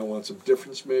 Mhm. I want some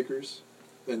difference makers,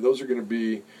 and those are going to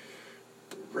be.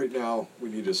 Right now, we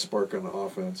need a spark on the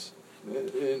offense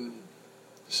and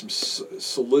some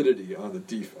solidity on the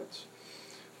defense,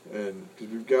 and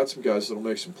because we've got some guys that'll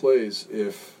make some plays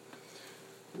if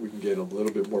we can get a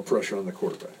little bit more pressure on the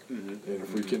quarterback, and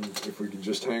if we can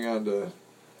just hang on to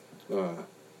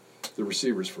the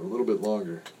receivers for a little bit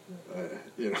longer,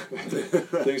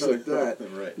 things like that.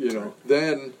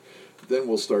 Right. Then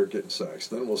we'll start getting sacks.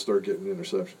 Then we'll start getting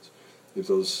interceptions. If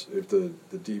the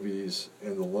DBs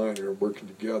and the line are working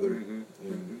together in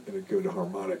a good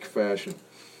harmonic fashion,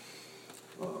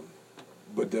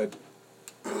 but that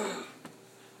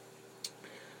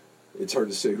it's hard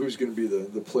to say who's going to be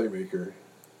the playmaker.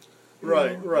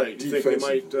 Right. You think they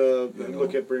might defensively,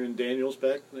 look at bringing Daniels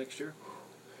back next year?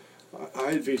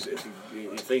 If you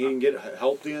think he can get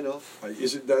healthy enough?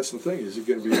 That's the thing. Is it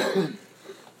going to be?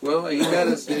 Well, he got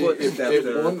his foot if stepped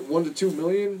on. 1 to 2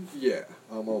 million, yeah,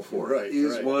 I'm all for it. Right.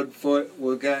 His 1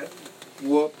 foot got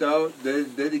whooped out. Then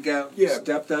he got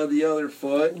stepped on the other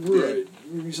foot. Right.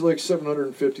 He's like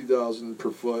 $750,000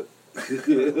 per foot.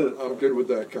 I'm good with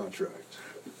that contract.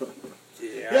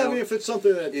 Yeah, I mean, if it's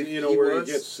something that If he where he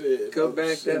wants gets come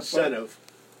back that incentive,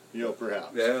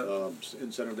 perhaps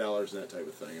incentive dollars and that type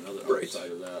of thing. Another Right.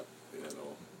 outside of that,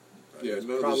 Yeah, it's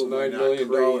none of this probably $9 not million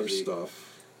crazy. stuff.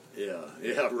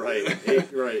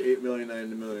 right. 8 million,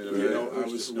 9 million. I mean, Yeah, no, I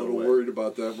there's was just a no little way. worried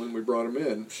about that when we brought him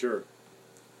in. Sure.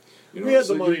 You know, We had it's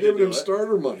the like money you're to giving do him it.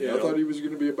 starter money. You I know? thought he was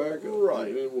going to be a backup.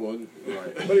 Right. Yeah, one.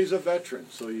 Right. But he's a veteran,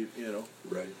 so you know.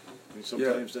 Right. I mean,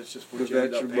 sometimes that's just The what you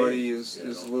end up veteran paying. money is you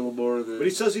a know. little more than. But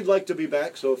he says he'd like to be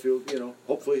back, so if he'll,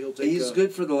 hopefully he'll take. He's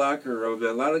good for the locker room.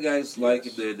 A lot of guys like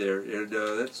Yes. him in there, and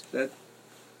that's that.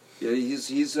 Yeah,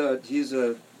 he's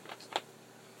a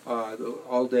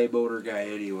all day motor guy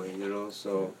anyway.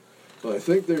 So Well, I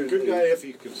think they're Good guy if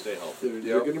he can stay healthy.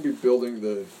 They're going to be building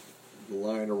the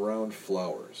line around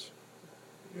Flowers.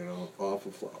 Off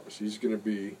of Flowers. He's going to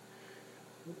be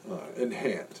in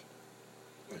Hand.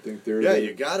 I think they're Yeah,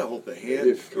 you gotta hope the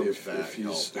Hand comes back if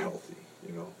he's healthy.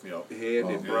 Yep. Hand and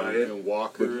And Bryant. and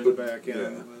Walker in But- the back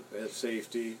end yeah. at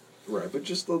safety. Right, but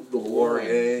just the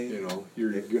Laurier, line.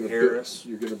 You're going to Harris.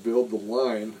 you're going to build the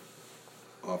line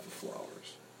off of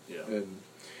Flowers. Yeah.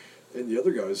 And the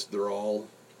other guys, they're all,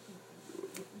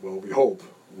 well, we hope,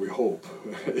 we hope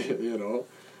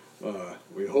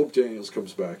Daniels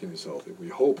comes back and he's healthy. We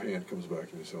hope Hand comes back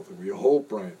and he's healthy. We hope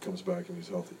Bryant comes back and he's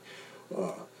healthy.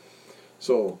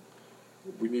 So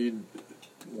we need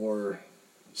more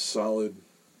solid,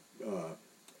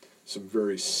 some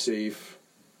very safe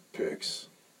picks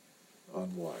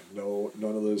on the line.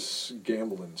 None of this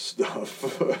gambling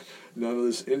stuff. None of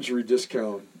this injury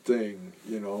discount thing,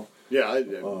 Yeah,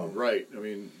 right. I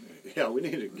mean, we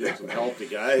need to get some healthy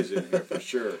guys in here for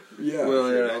sure. Yeah.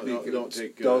 Well, yeah, I Don't- think don't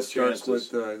take, it all chances. starts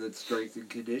with the strength and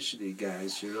conditioning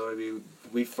guys. I mean,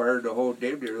 we fired the whole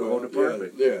damn near the whole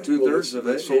department. Yeah. 2/3 of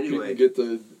let's it hope you anyway. can get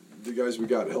the guys we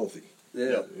got healthy.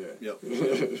 Yeah. Yep.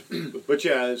 But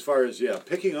yeah, as far as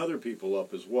picking other people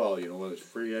up as well, whether it's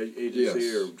free agency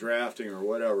Yes. or drafting or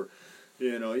whatever,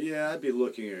 I'd be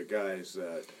looking at guys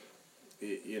that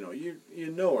you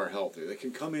know are healthy. They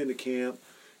can come into camp,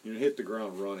 hit the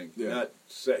ground running, Yeah. not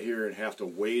sit here and have to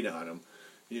wait on them,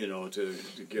 to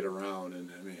get around. And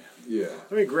Yeah.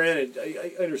 granted,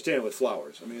 I understand with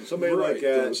Flowers. I mean, somebody Right, like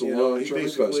that that, was a he long-term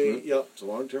basically, investment. it's a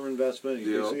long-term investment. He's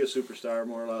Yeah. basically a superstar,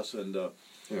 more or less, and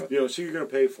Yeah. so you're going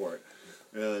to pay for it.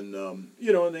 And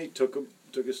and they took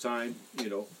his time,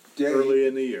 Yeah, early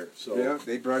in the year. So Yeah,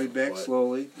 they brought him back But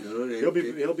slowly. he'll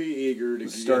be eager to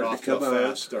get starting to off to a come out.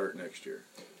 fast start next year.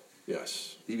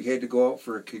 Yes. He had to go out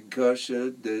for a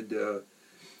concussion.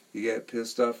 He got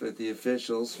pissed off at the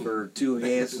officials for 2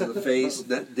 hands to the face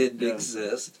that didn't Yeah.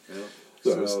 exist. Yeah.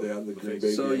 So, the Green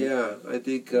Bay So game. yeah, I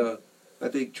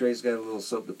think Trey's got a little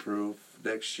something to prove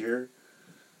next year,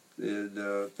 and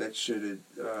that should.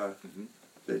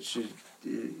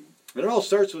 And it all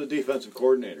starts with a defensive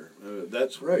coordinator.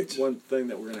 That's Right. one thing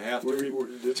that we're going to have to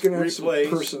It's going to have some replace.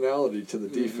 personality to the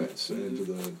defense and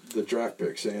to the draft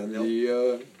picks and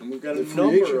Yep. And we've got a the free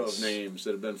number agents. of names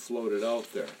that have been floated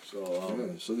out there.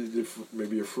 So so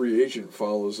maybe a free agent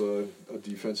follows a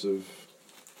defensive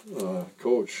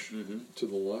coach to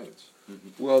the Lions.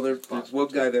 Well, there's one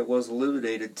guy that was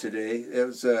eliminated today. It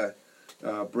was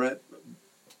Brett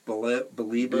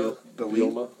Bielema.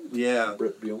 Bielema. Yeah,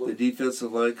 Brett the Bielema.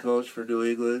 defensive line coach for New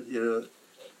England.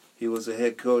 He was a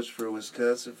head coach for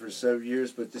Wisconsin for 7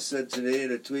 years, but they said today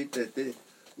in a tweet that the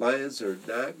Lions are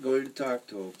not going to talk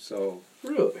to him. So,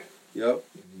 Really? yep,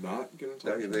 Not going to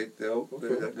they're talk.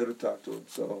 not going to talk to him.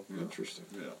 So, Interesting.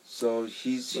 so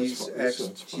he's That's fun. actually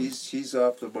That's fun. he's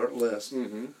off the list.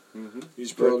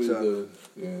 He's probably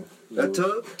But,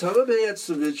 Tom had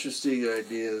some interesting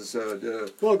ideas on.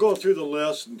 Well, going through the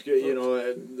list, and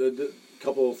the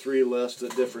couple 3 lists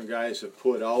that different guys have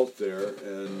put out there,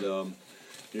 and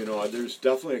there's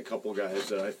definitely a couple guys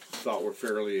that I thought were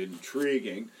fairly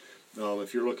intriguing.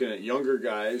 If you're looking at younger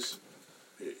guys,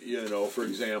 for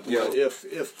example, Yeah.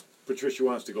 if Patricia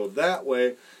wants to go that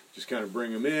way, just kind of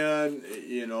bring them in.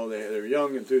 They're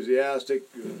young, enthusiastic.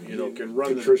 Can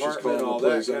run the Patricia's department, calling all the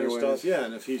that plays kind of anyway. stuff. Yeah,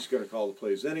 and if he's going to call the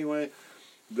plays anyway,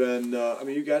 then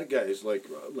you got guys like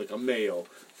a Mayo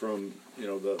from the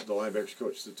linebackers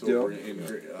coach that's over in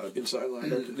inside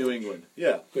linebacker. New England.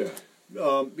 Yeah,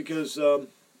 Yeah. because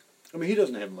he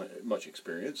doesn't have much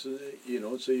experience. So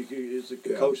it's a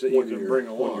Yeah, coach that you can 1 year, bring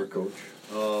 1 along. year coach.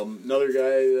 Another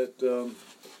guy that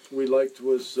we liked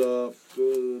was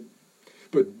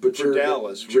But for Jared,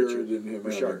 Dallas, Jared and him had a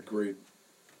Richard. great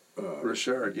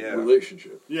Richard, yeah.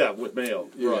 relationship. yeah with Mayo.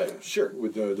 Right, sure.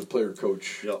 With the player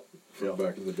coach Yep. from Yep.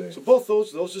 back in the day. So both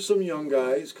those are some young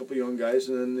guys, a couple young guys,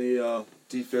 and then the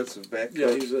Defensive back yeah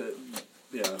coach. he's a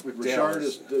With Richard Dallas.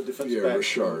 is the defensive Yeah, back,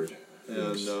 Richard.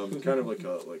 and Yes. kind of like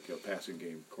a passing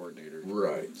game coordinator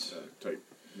Right. type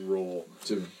role.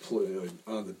 To play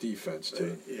on the defense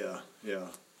to Yeah.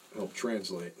 help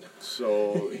translate.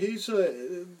 So he's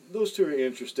those two are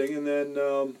interesting. And then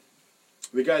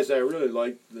the guys that I really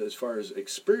like, as far as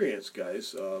experienced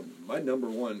guys, my number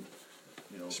one,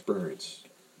 Experience.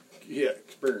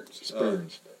 Experience.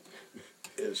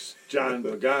 Is John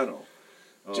Pagano.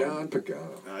 John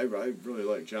Pagano. I really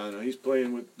like John. He's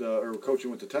playing with or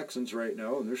coaching with the Texans right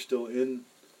now, and they're still in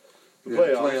the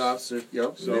playoffs.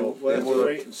 Yep. So we'll have to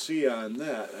wait and see on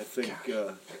that. I think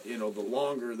the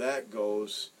longer that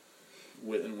goes,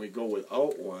 and we go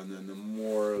without one, then the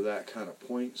more that kind of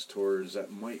points towards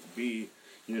that might be,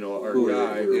 our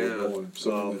guy.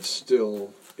 Someone that's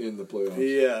still in the playoffs.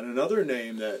 Yeah, and another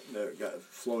name that got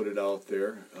floated out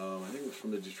there, I think it was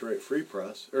from the Detroit Free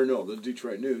Press, or no, the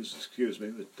Detroit News, excuse me,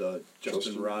 with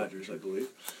Justin Rogers, I believe,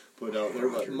 put out there.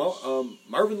 But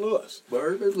Marvin Lewis.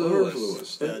 Marvin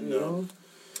Lewis. And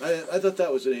I thought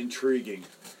that was an intriguing.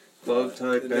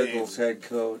 Long-time Bengals head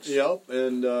coach. Yep,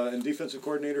 and defensive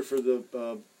coordinator for the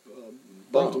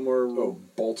Baltimore.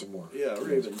 Baltimore. Yeah,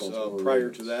 Ravens. Prior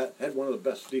to that, had one of the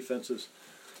best defenses.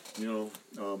 Yeah,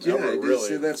 ever,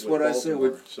 really, that's with what I said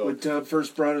Baltimore. when Tom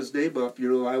first brought his name up.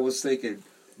 I was thinking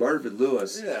Marvin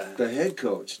Lewis, the head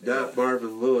coach, not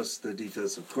Marvin Lewis, the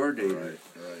defensive coordinator.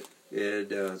 Right.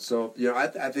 And so I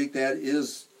think that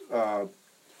is a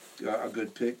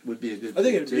good pick. Would be a good. I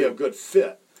think pick it'd be a good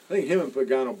fit. I think him and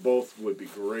Pagano both would be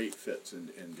great fits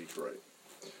in Detroit.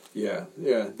 Yeah,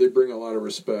 they bring a lot of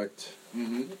respect.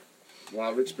 Mm-hmm. A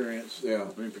lot of experience. Yeah.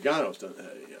 I mean, Pagano's done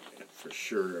that for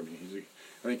sure. I mean,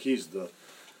 I think he's the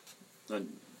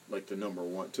number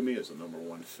one. To me, is the number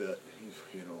one fit.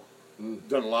 He's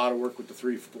done a lot of work with the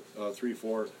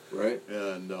 3-4. Right.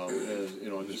 And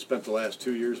he spent the last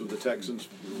 2 years with the Texans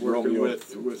working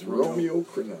with Romeo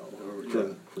Crennel.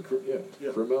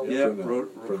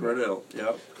 Crennel.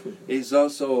 Yep. He's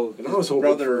also the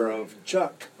brother of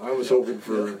Chuck. I was hoping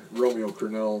for Romeo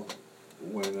Crennel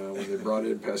when they brought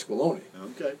in Pasqualoni.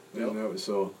 Okay. And that was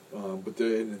but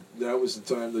that was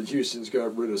the time that Houston's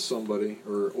got rid of somebody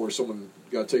or someone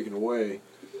got taken away.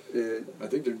 I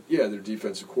think their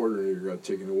defensive coordinator got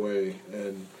taken away,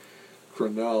 and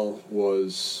Crennel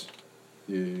was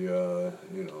the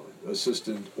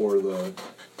assistant or the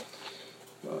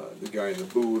guy in the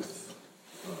booth,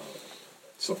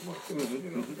 something like that,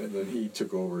 Mm-hmm. And then he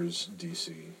took over as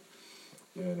DC,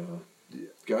 and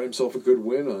got himself a good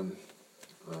win on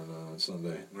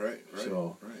Sunday. Right.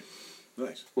 So, right.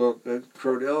 Nice. Well,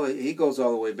 Crennel, he goes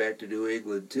all the way back to New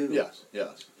England too. Yes.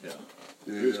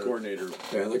 He was coordinator.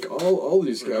 Yeah, like all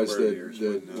these guys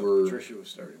that were Patricia was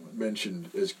starting with. mentioned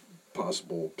as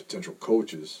possible potential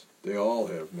coaches, they all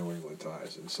have New England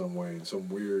ties in some way, in some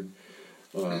weird,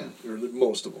 or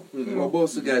most of them. Mm-hmm. Well,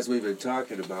 most of the guys we've been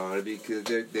talking about, because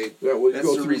that's go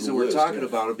the reason we're talking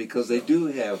about them, because they do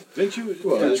have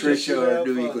Patricia or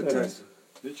New England ties.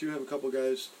 Didn't you have a couple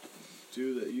guys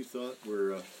too that you thought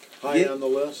were high on the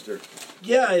list? Or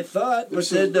yeah, I thought, but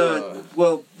then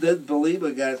then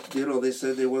Belima got they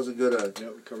said they wasn't gonna. Yeah,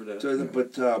 we covered that.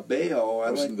 But Bayo,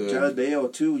 I like John Bayo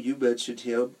too. You mentioned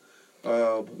him.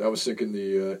 I was thinking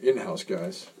the in-house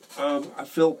guys.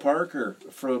 Phil Parker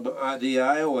from the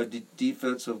Iowa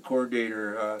defensive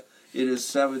coordinator in his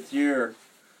 7th year.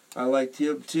 I liked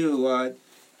him too.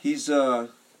 He's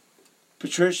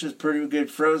Patricia's pretty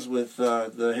good friends with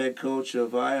the head coach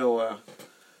of Iowa,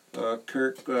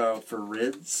 Kirk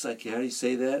Ferentz. How do you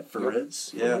say that?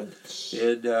 Ferentz,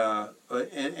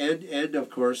 and of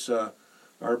course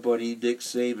our buddy Nick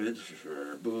Saban,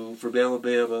 from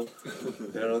Alabama.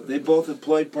 They both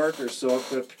employed Parker. So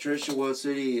if Patricia wants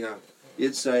any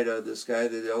insight on this guy,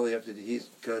 then all they have to do he's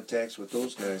contacts with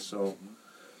those guys. So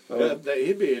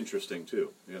he'd be interesting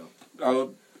too. Yeah.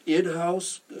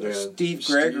 In-house, Steve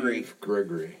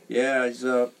Gregory. Yeah, he's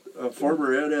a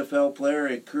former NFL player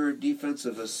and current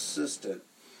defensive assistant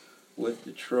with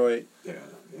Detroit. Yeah,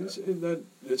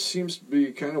 it seems to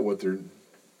be kind of what they're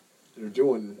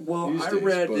doing. Well, these I days,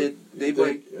 read that they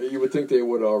might. You would think they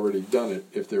would have already done it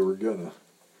if they were gonna.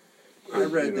 I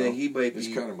read that he might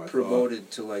be kind of promoted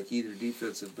to either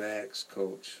defensive backs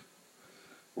coach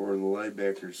or the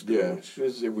linebackers coach.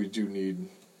 Yeah, we do need.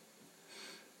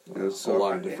 So a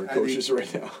lot of different coaches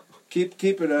right now.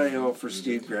 Keep an eye out for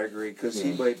Steve Gregory because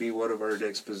he might be one of our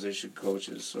next position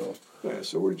coaches. So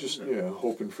so we're just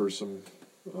hoping for some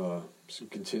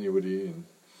continuity and.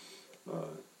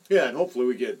 And hopefully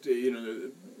we get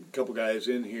a couple guys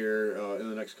in here in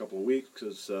the next couple of weeks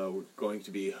because we're going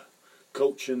to be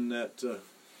coaching that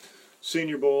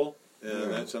Senior Bowl.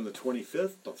 And that's on the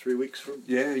 25th, about 3 weeks from.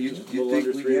 Yeah, you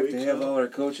think we have to have all our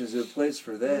coaches in place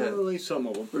for that? Well, at least some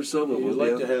of them. For some of them, you'd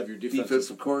like to have your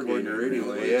defensive coordinator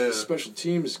anyway. The special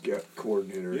teams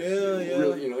coordinator. Yeah.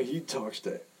 Really, he talks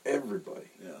to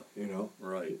everybody. Yeah. You know,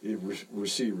 Right.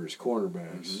 Receivers,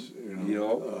 cornerbacks, Mm-hmm. you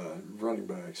know, running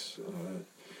backs,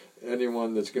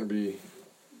 anyone that's going to be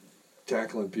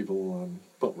tackling people on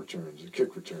punt returns and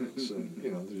kick returns, and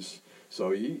you know,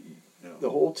 the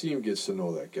whole team gets to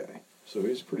know that guy, so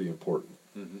he's pretty important.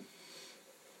 Mm-hmm.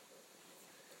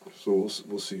 So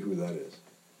we'll see who that is.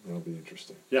 That'll be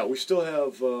interesting. Yeah, we still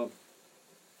have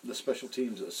the special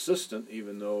teams assistant,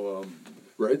 even though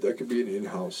Right, that could be an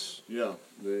in-house. the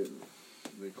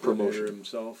Promotion. coordinator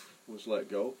himself was let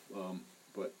go.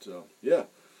 But yeah,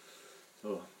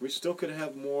 so we still could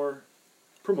have more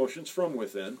promotions from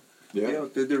within. Yeah, You know,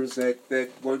 then there was that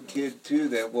one kid too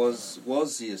that was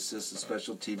the assistant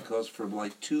special team coach from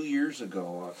like 2 years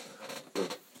ago.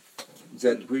 Is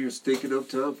that who you're thinking of,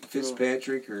 Tom?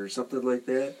 Fitzpatrick or something like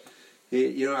that?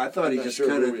 I thought I'm he not just sure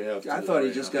kind who we have of. to I thought he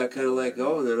right just now. got kind of let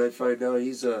go, and then I find out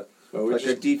he's a we like a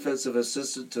just, defensive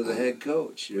assistant to the head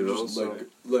coach. You know, just so.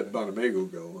 let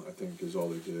Bonamago go. I think is all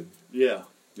they did. Yeah.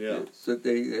 So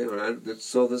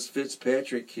so this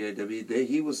Fitzpatrick kid, I mean,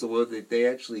 he was the one that they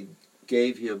actually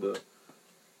gave him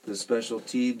the special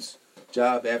teams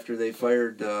job after they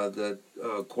fired Sam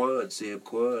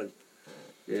Quan,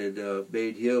 and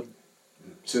made him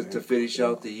to finish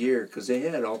out the year because they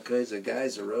had all kinds of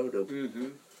guys around him, Mm-hmm.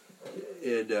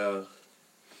 and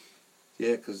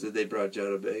because then they brought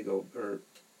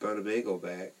Bonamago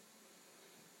back,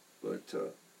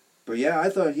 but yeah, I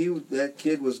thought that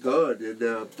kid was gone, and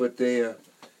but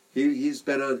he's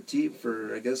been on the team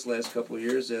for I guess last couple of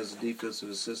years as a defensive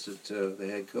assistant to the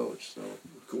head coach. So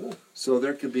Cool. So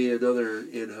there could be another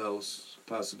in-house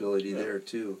possibility there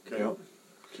too. Okay. Yep.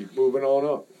 Keep moving on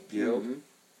up. You know, Mhm.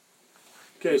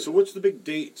 Okay, so what's the big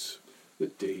dates? The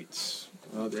dates.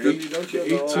 Randy, don't you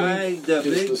have all- the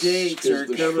big dates are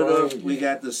coming up. We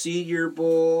got the Senior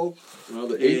Bowl. Well,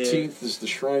 the 18th is the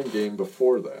Shrine game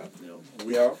before that. A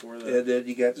week before that. And then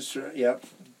you got the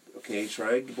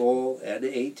Shrine Bowl and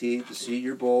the 18th, the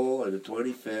Senior Bowl and the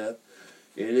 25th,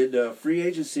 and then free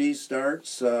agency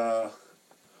starts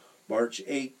March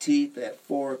 18th at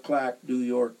 4:00 New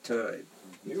York time.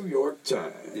 New York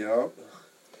time. Yeah.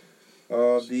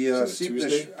 Is that a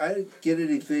Tuesday? I didn't get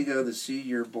anything on the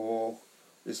Senior Bowl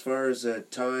as far as the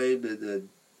time and the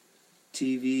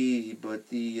TV, but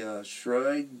the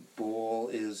Shrine Bowl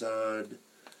is on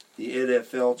the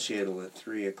NFL channel at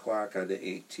 3:00 on the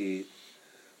 18th.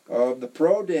 The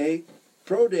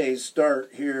pro days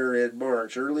start here in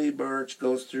March. Early March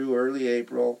goes through early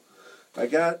April. I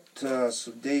got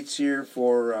some dates here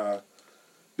for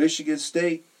Michigan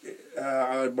State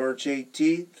on March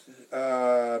 18th.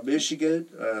 Michigan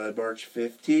on March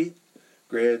 15th.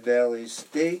 Grand Valley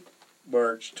State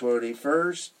March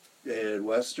 21st, and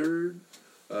Western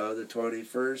the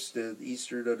 21st, and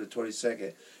Eastern on the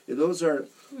 22nd. And those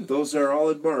are all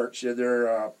in March, and they're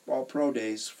all pro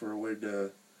days for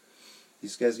when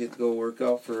these guys get to go work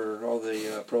out for all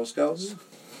the pro scouts.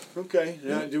 Okay.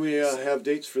 Now, do we have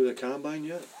dates for the combine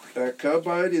yet?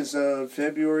 Combine is on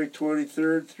February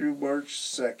 23rd through March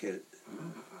 2nd.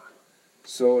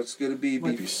 So it's going to be...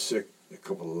 Might be sick a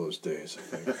couple of those days,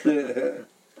 I think.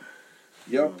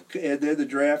 Yep, and then the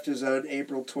draft is on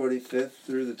April 25th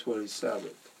through the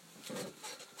 27th.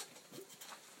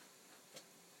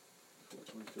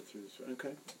 25th through the...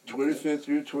 Okay. 25th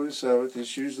through 27th.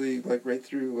 It's usually like right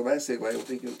through... Well, last thing, I don't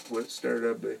think it started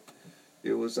up, but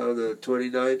it was on the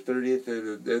 29th, 30th,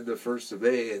 and then the 1st of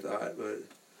May, I thought, but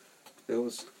it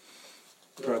was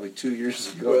probably 2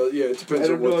 years ago. Well, yeah, it depends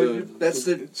on what the... That's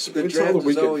the it's draft how the is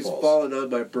weekend always falls. falling on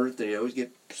my birthday. I always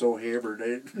get so hammered I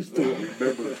don't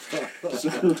remember.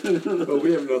 Well,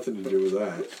 we have nothing to do with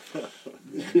that.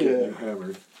 Yeah. You're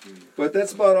hammered. But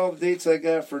that's about all the dates I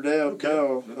got for now. Okay.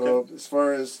 Now, Okay. as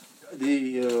far as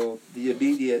the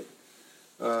immediate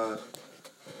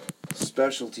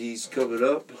specialties coming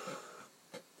up,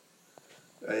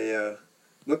 I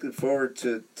looking forward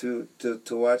to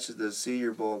watching the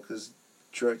Senior Bowl because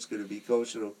Troy's going to be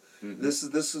coaching them. Mm-hmm. This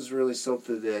is really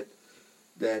something that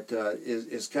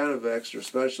is kind of extra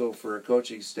special for a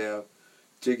coaching staff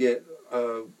to get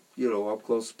up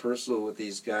close and personal with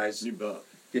these guys. You bet.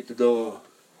 Get to know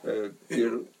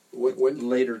When,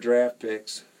 later draft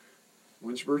picks.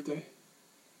 when's your birthday?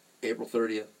 April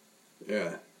 30th.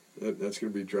 Yeah, that's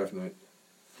going to be draft night.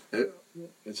 Uh,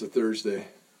 It's a Thursday.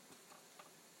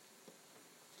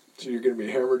 So you're going to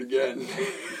be hammered again.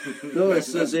 No, it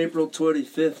says April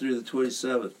 25th through the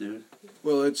 27th, dude.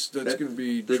 Well, that's That- going to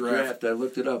be The draft. I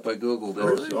looked it up. I Googled it.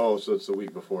 Really? Oh, so it's the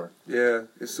week before. Yeah,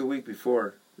 it's the week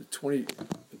before. The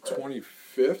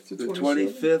 25th to The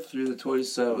 27th? 25th through the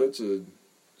 27th. That's a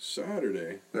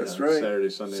Saturday. That's Yeah, right. Saturday,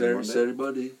 Sunday, and Monday. Saturday,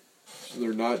 Monday. So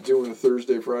they're not doing a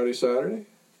Thursday, Friday, Saturday?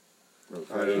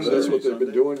 Friday, That's what they've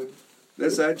been Sunday. doing.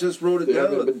 I just wrote it They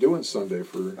haven't down. been doing Sunday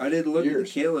for I didn't look years.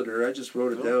 at the calendar. I just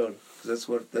wrote it No. down 'cause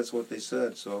that's what they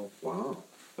said. So Wow.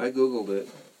 I googled it.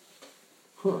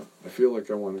 Huh. I feel like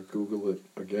I want to Google it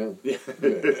again.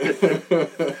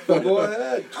 Well, go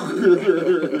ahead.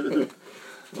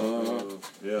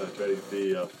 Yeah, try to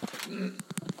be.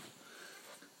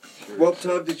 Well,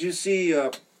 Tom, did you see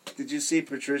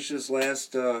Patricia's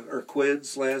last or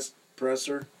Quinn's last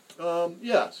presser?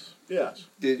 Yes.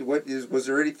 Was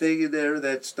there anything in there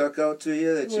that stuck out to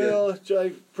you that Well,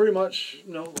 I pretty much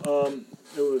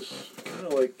it was kind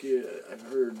of like I've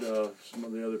heard some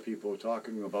of the other people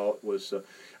talking about was. I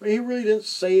mean, he really didn't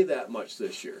say that much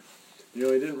this year. You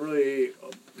know, he didn't really.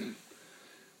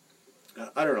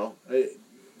 I don't know.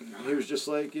 He was just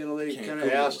like, you know, they Can't kind of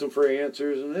Google asked him for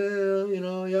answers, and you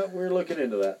know, yeah, we're looking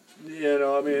into that. You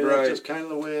know, I mean, Right. that's just kind of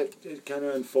the way it kind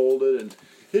of unfolded, and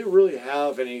he didn't really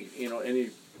have any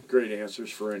great answers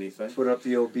for anything. put up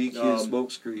the old BQ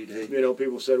smokescreen? Hey, You know,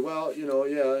 people said, well, you know,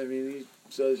 yeah, I mean, he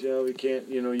says, you know, we can't,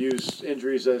 you know, use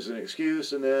injuries as an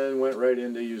excuse, and then went right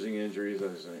into using injuries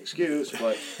as an excuse,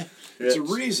 but It's a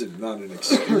reason, not an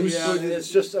excuse. yeah, it's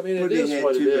just, I mean, it but is they had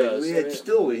what it too many. is. We I had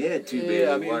mean, too many.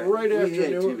 Yeah, I mean, right we after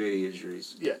had New- too many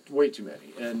injuries. yeah, way too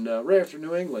many. And right after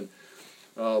New England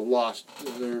lost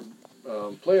their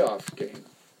playoff game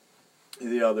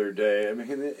the other day, I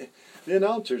mean, the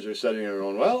announcers are sitting there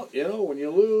going, well, you know, when you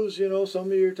lose, you know,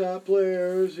 some of your top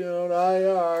players, you know, to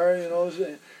IR, you know,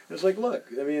 it's like, look,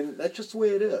 I mean, that's just the way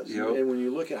it is. Yep. And when you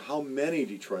look at how many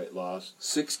Detroit lost,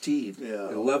 16, Yeah.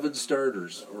 11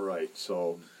 starters. right,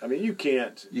 so, I mean, you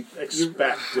can't You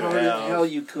expect to how have... the hell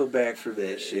you come back from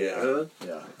that shit, huh?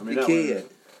 Yeah, I mean, You that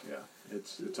can't. yeah,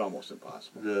 it's almost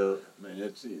impossible. No. I mean,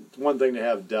 it's one thing to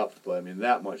have depth, but I mean,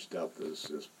 that much depth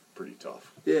is pretty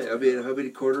tough. Yeah, I mean, how many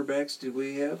quarterbacks did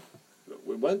we have?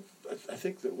 We went, I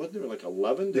think that wasn't there like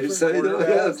 11 Did different it say no? quarterbacks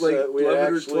Yeah, it's like that we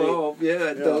 11 actually, or 12. Yeah,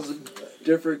 a dozen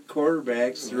different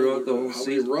quarterbacks throughout the whole How many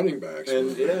season. running backs? and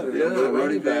were yeah, there? the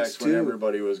running backs when too.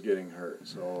 everybody was getting hurt.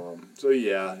 So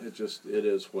yeah, it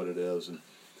is what it is, and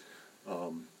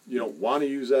you don't want to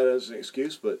use that as an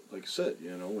excuse, but like I said,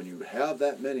 you know, when you have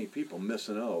that many people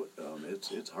missing out,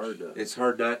 it's hard to. It's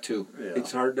hard not to. Yeah.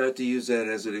 It's hard not to use that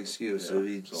as an excuse. Yeah. I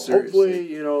mean, So seriously.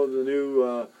 hopefully, you know, the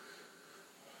new,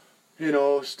 you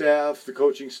know, staff, the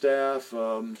coaching staff,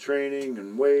 training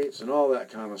and weights and all that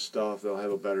kind of stuff, they'll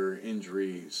have a better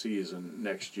injury season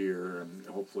next year. And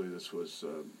hopefully this was,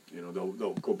 you know,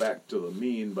 they'll go back to the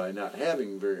mean by not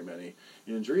having very many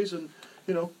injuries. And,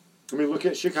 you know, I mean, look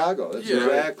at Chicago. That's Yeah.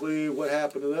 exactly what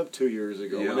happened to them 2 years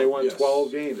ago Yeah. when they won Yes.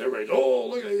 12 games. Everybody's, oh,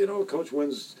 look at, you know, coach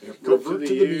wins Yep. coach of Revert the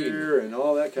to the mean. year and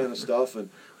all that kind of stuff. And,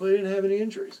 well, they didn't have any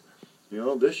injuries. You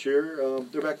know, this year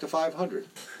they're back to 500.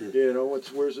 You know,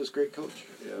 where's this great coach?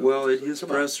 You know, Well, in so his come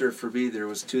on. presser for me, there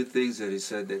was two things that he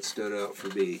said that stood out for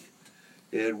me.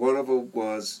 And one of them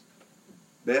was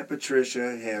Matt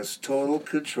Patricia has total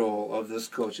control of this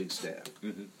coaching staff.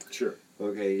 Sure.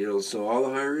 Okay, you know, so all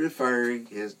the hiring and firing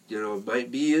is, you know,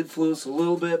 might be influenced a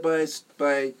little bit by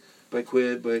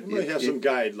Quinn, but He might have some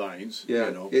guidelines. yeah,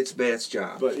 You know, it's Matt's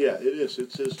job. but yeah, it is.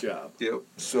 It's his job. Yep.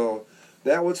 So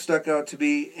that one stuck out to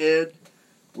me, and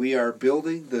we are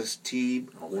building this team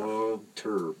long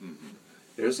term.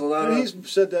 There's a lot And of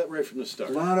he's said that right from the a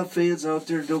start. lot of fans out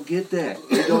there don't get that.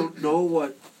 They don't know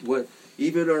what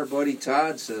even our buddy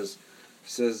Todd says,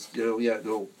 you know, yeah,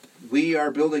 no, we are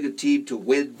building a team to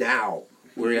win now.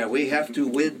 We have to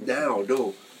win now.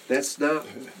 No, that's not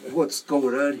what's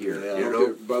going on here. Yeah. You know,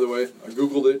 Okay, by the way, I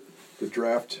Googled it. The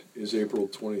draft is April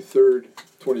 23rd,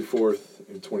 24th,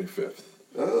 and 25th.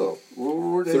 oh, well,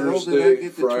 where the hell did I Thursday,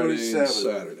 get the Friday, and 27?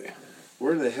 Saturday.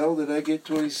 Where the hell did I get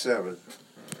 27?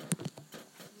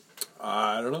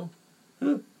 I don't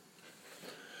know.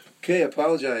 Okay,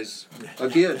 apologize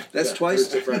again. That's Yeah, twice.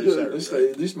 Thursday, Friday,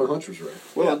 Saturday. At least my hunch was right.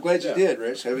 Well, Yeah, I'm glad you yeah. did,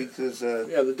 Rich. I mean, because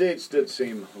Yeah, the dates did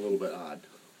seem a little bit odd.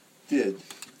 did.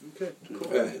 Okay, cool.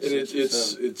 Yeah, and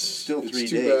it's Still 3 it's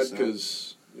too days, bad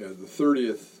because the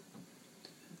 30th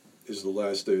is the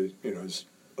last day. You know, it's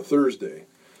a Thursday,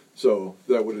 so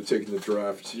that would have taken the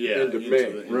draft into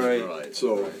May. Right.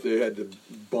 So they had to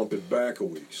bump it back a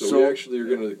week. So, So- we actually are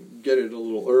going to get it a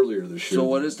little earlier this year. So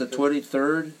what is the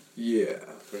 23rd? Yeah,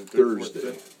 23rd, Thursday.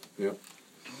 25th. Yep.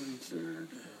 23rd,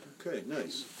 Okay,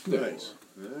 nice. Yeah. Nice.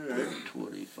 All right.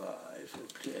 25.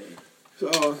 Okay.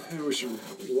 So we should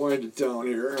wind it down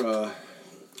here. I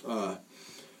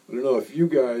don't know if you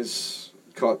guys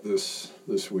caught this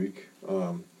week,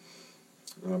 but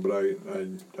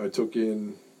I took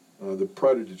in the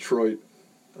Pride of Detroit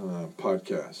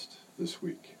podcast this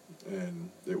week, and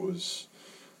it was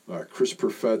Chris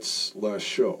Perfett's last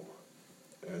show,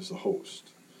 as the host.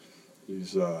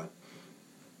 He's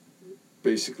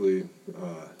basically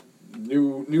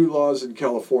new laws in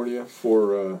California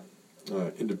for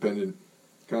independent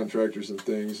contractors and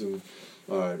things, and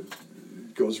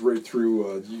goes right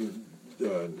through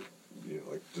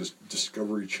like just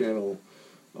Discovery Channel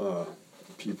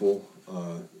people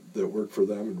that work for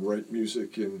them and write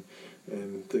music and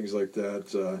things like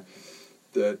that.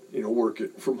 That work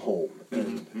it from home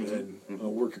and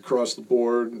work across the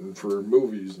board and for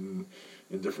movies and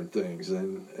different things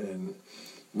and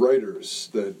writers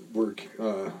that work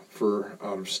for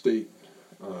out of state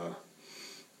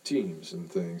teams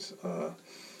and things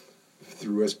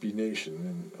through SB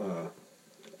Nation, and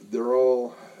they're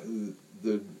all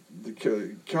the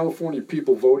California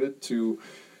people voted to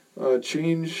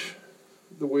change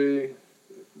the way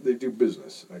they do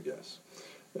business, I guess,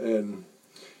 and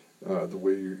the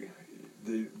way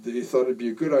they thought it'd be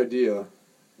a good idea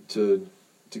to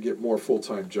get more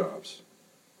full-time jobs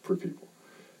for people,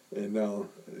 and now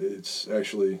it's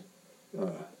actually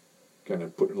kind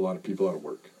of putting a lot of people out of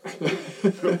work.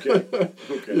 Okay.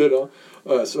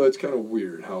 So it's kind of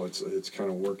weird how it's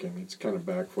kind of working. It's kind of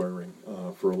backfiring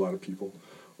for a lot of people,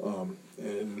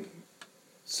 and.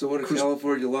 So what have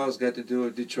California laws got to do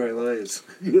with Detroit Lions?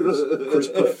 Chris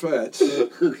Perfett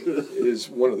is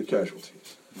one of the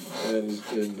casualties, and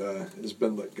has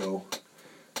been let go,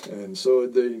 and so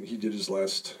he did his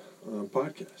last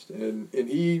podcast, and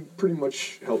he pretty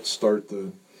much helped start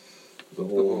the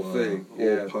whole thing,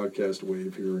 whole podcast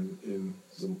wave here in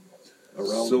around.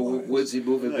 So the Lions. when's he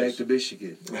moving back to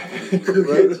Michigan?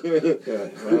 Right? Yeah,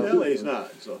 Well, he's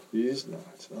not. So he's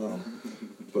not.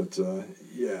 But so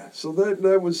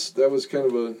that was kind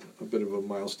of a bit of a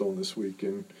milestone this week,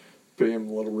 and pay him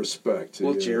a little respect.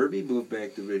 Well, Jeremy moved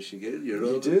back to Michigan,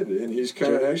 He did, and he's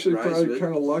kind of actually probably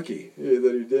kind of lucky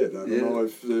that he did. I don't know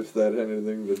if that had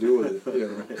anything to do with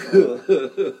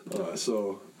it.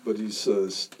 But he's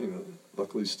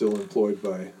luckily still employed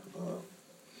by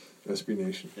SB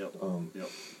Nation. Yep.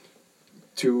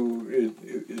 To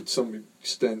some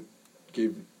extent,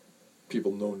 gave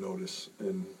people no notice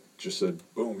and just said,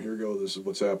 boom, here you go, this is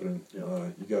what's happening.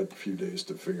 Yep. You got a few days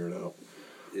to figure it out.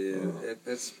 Yeah,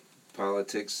 that's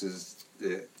politics is.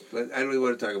 But I don't even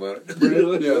want to talk about it.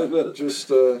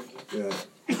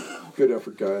 Good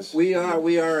effort, guys. We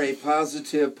are a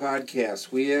positive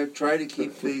podcast. We have tried to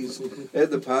keep things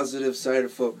at the positive side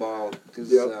of football. Cause,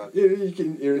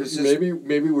 maybe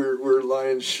we're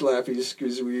lying schlappies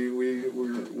because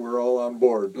we're all on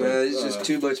board. But, it's just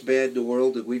too much bad in the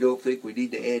world, and we don't think we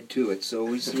need to add to it. So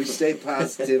we stay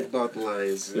positive about the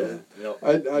Lions. Yeah.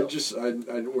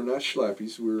 We're not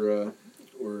schlappies.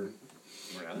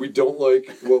 We don't like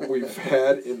what we've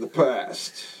had in the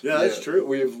past. Yeah, that's true.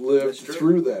 We've lived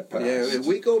through that past. Yeah, and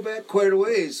we go back quite a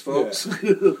ways, folks.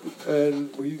 Yeah.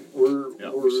 And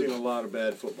we're seeing a lot of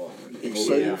bad football.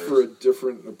 Excited for a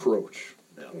different approach.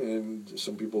 Yeah. And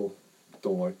some people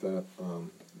don't like that.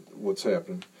 What's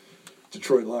happening,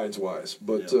 Detroit Lions wise.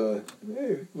 But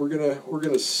hey, we're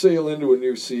gonna sail into a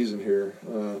new season here.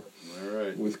 All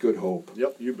right. With good hope.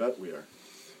 Yep, you bet we are.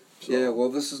 So. Yeah, well,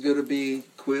 this is going to be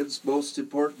Quinn's most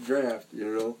important draft,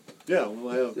 Yeah, we'll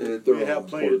have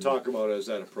plenty to talk about as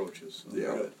that approaches.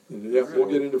 So we'll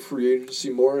get into free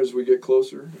agency more as we get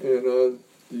closer, and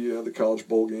the college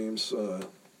bowl games, the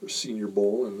Senior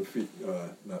Bowl, and the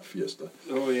not Fiesta.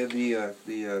 Oh yeah, the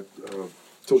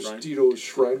Tostitos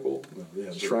Shrine Bowl.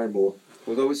 The Shrine Bowl.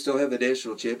 Although we still have the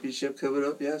national championship coming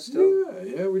up, still.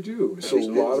 Yeah, we do. So a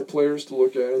lot of players to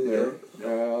look at in there.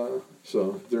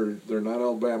 So they're not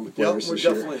Alabama players this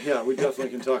year. We definitely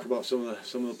can talk about some of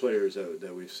the players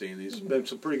that we've seen. These have been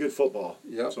some pretty good football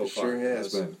so far. Sure has.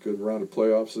 It's been a good round of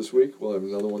playoffs this week. We'll have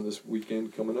another one this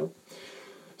weekend coming up.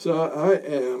 So I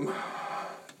am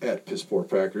at Piss Poor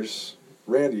Packers.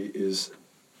 Randy is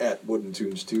at Wooden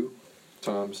Tunes 2.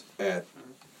 Tom's at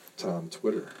Tom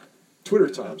Twitter. Twitter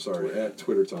Tom, sorry, at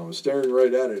Twitter Tom. I was staring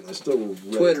right at it. I still read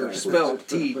Twitter spelled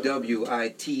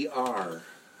TWITR.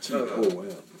 TOM.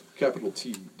 Capital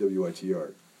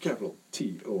TWITR. Capital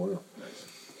TOM. Nice.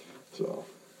 So,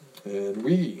 and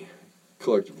we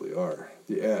collectively are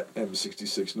the at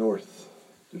M66 North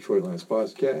Detroit Lions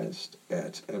podcast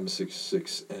at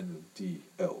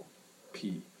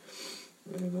M66NDLP.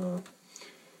 And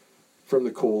from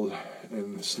the cold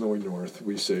and snowy north,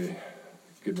 we say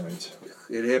good night.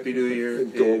 And Happy New Year.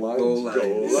 And go Lions.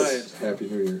 Go Lions. Happy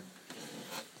New Year.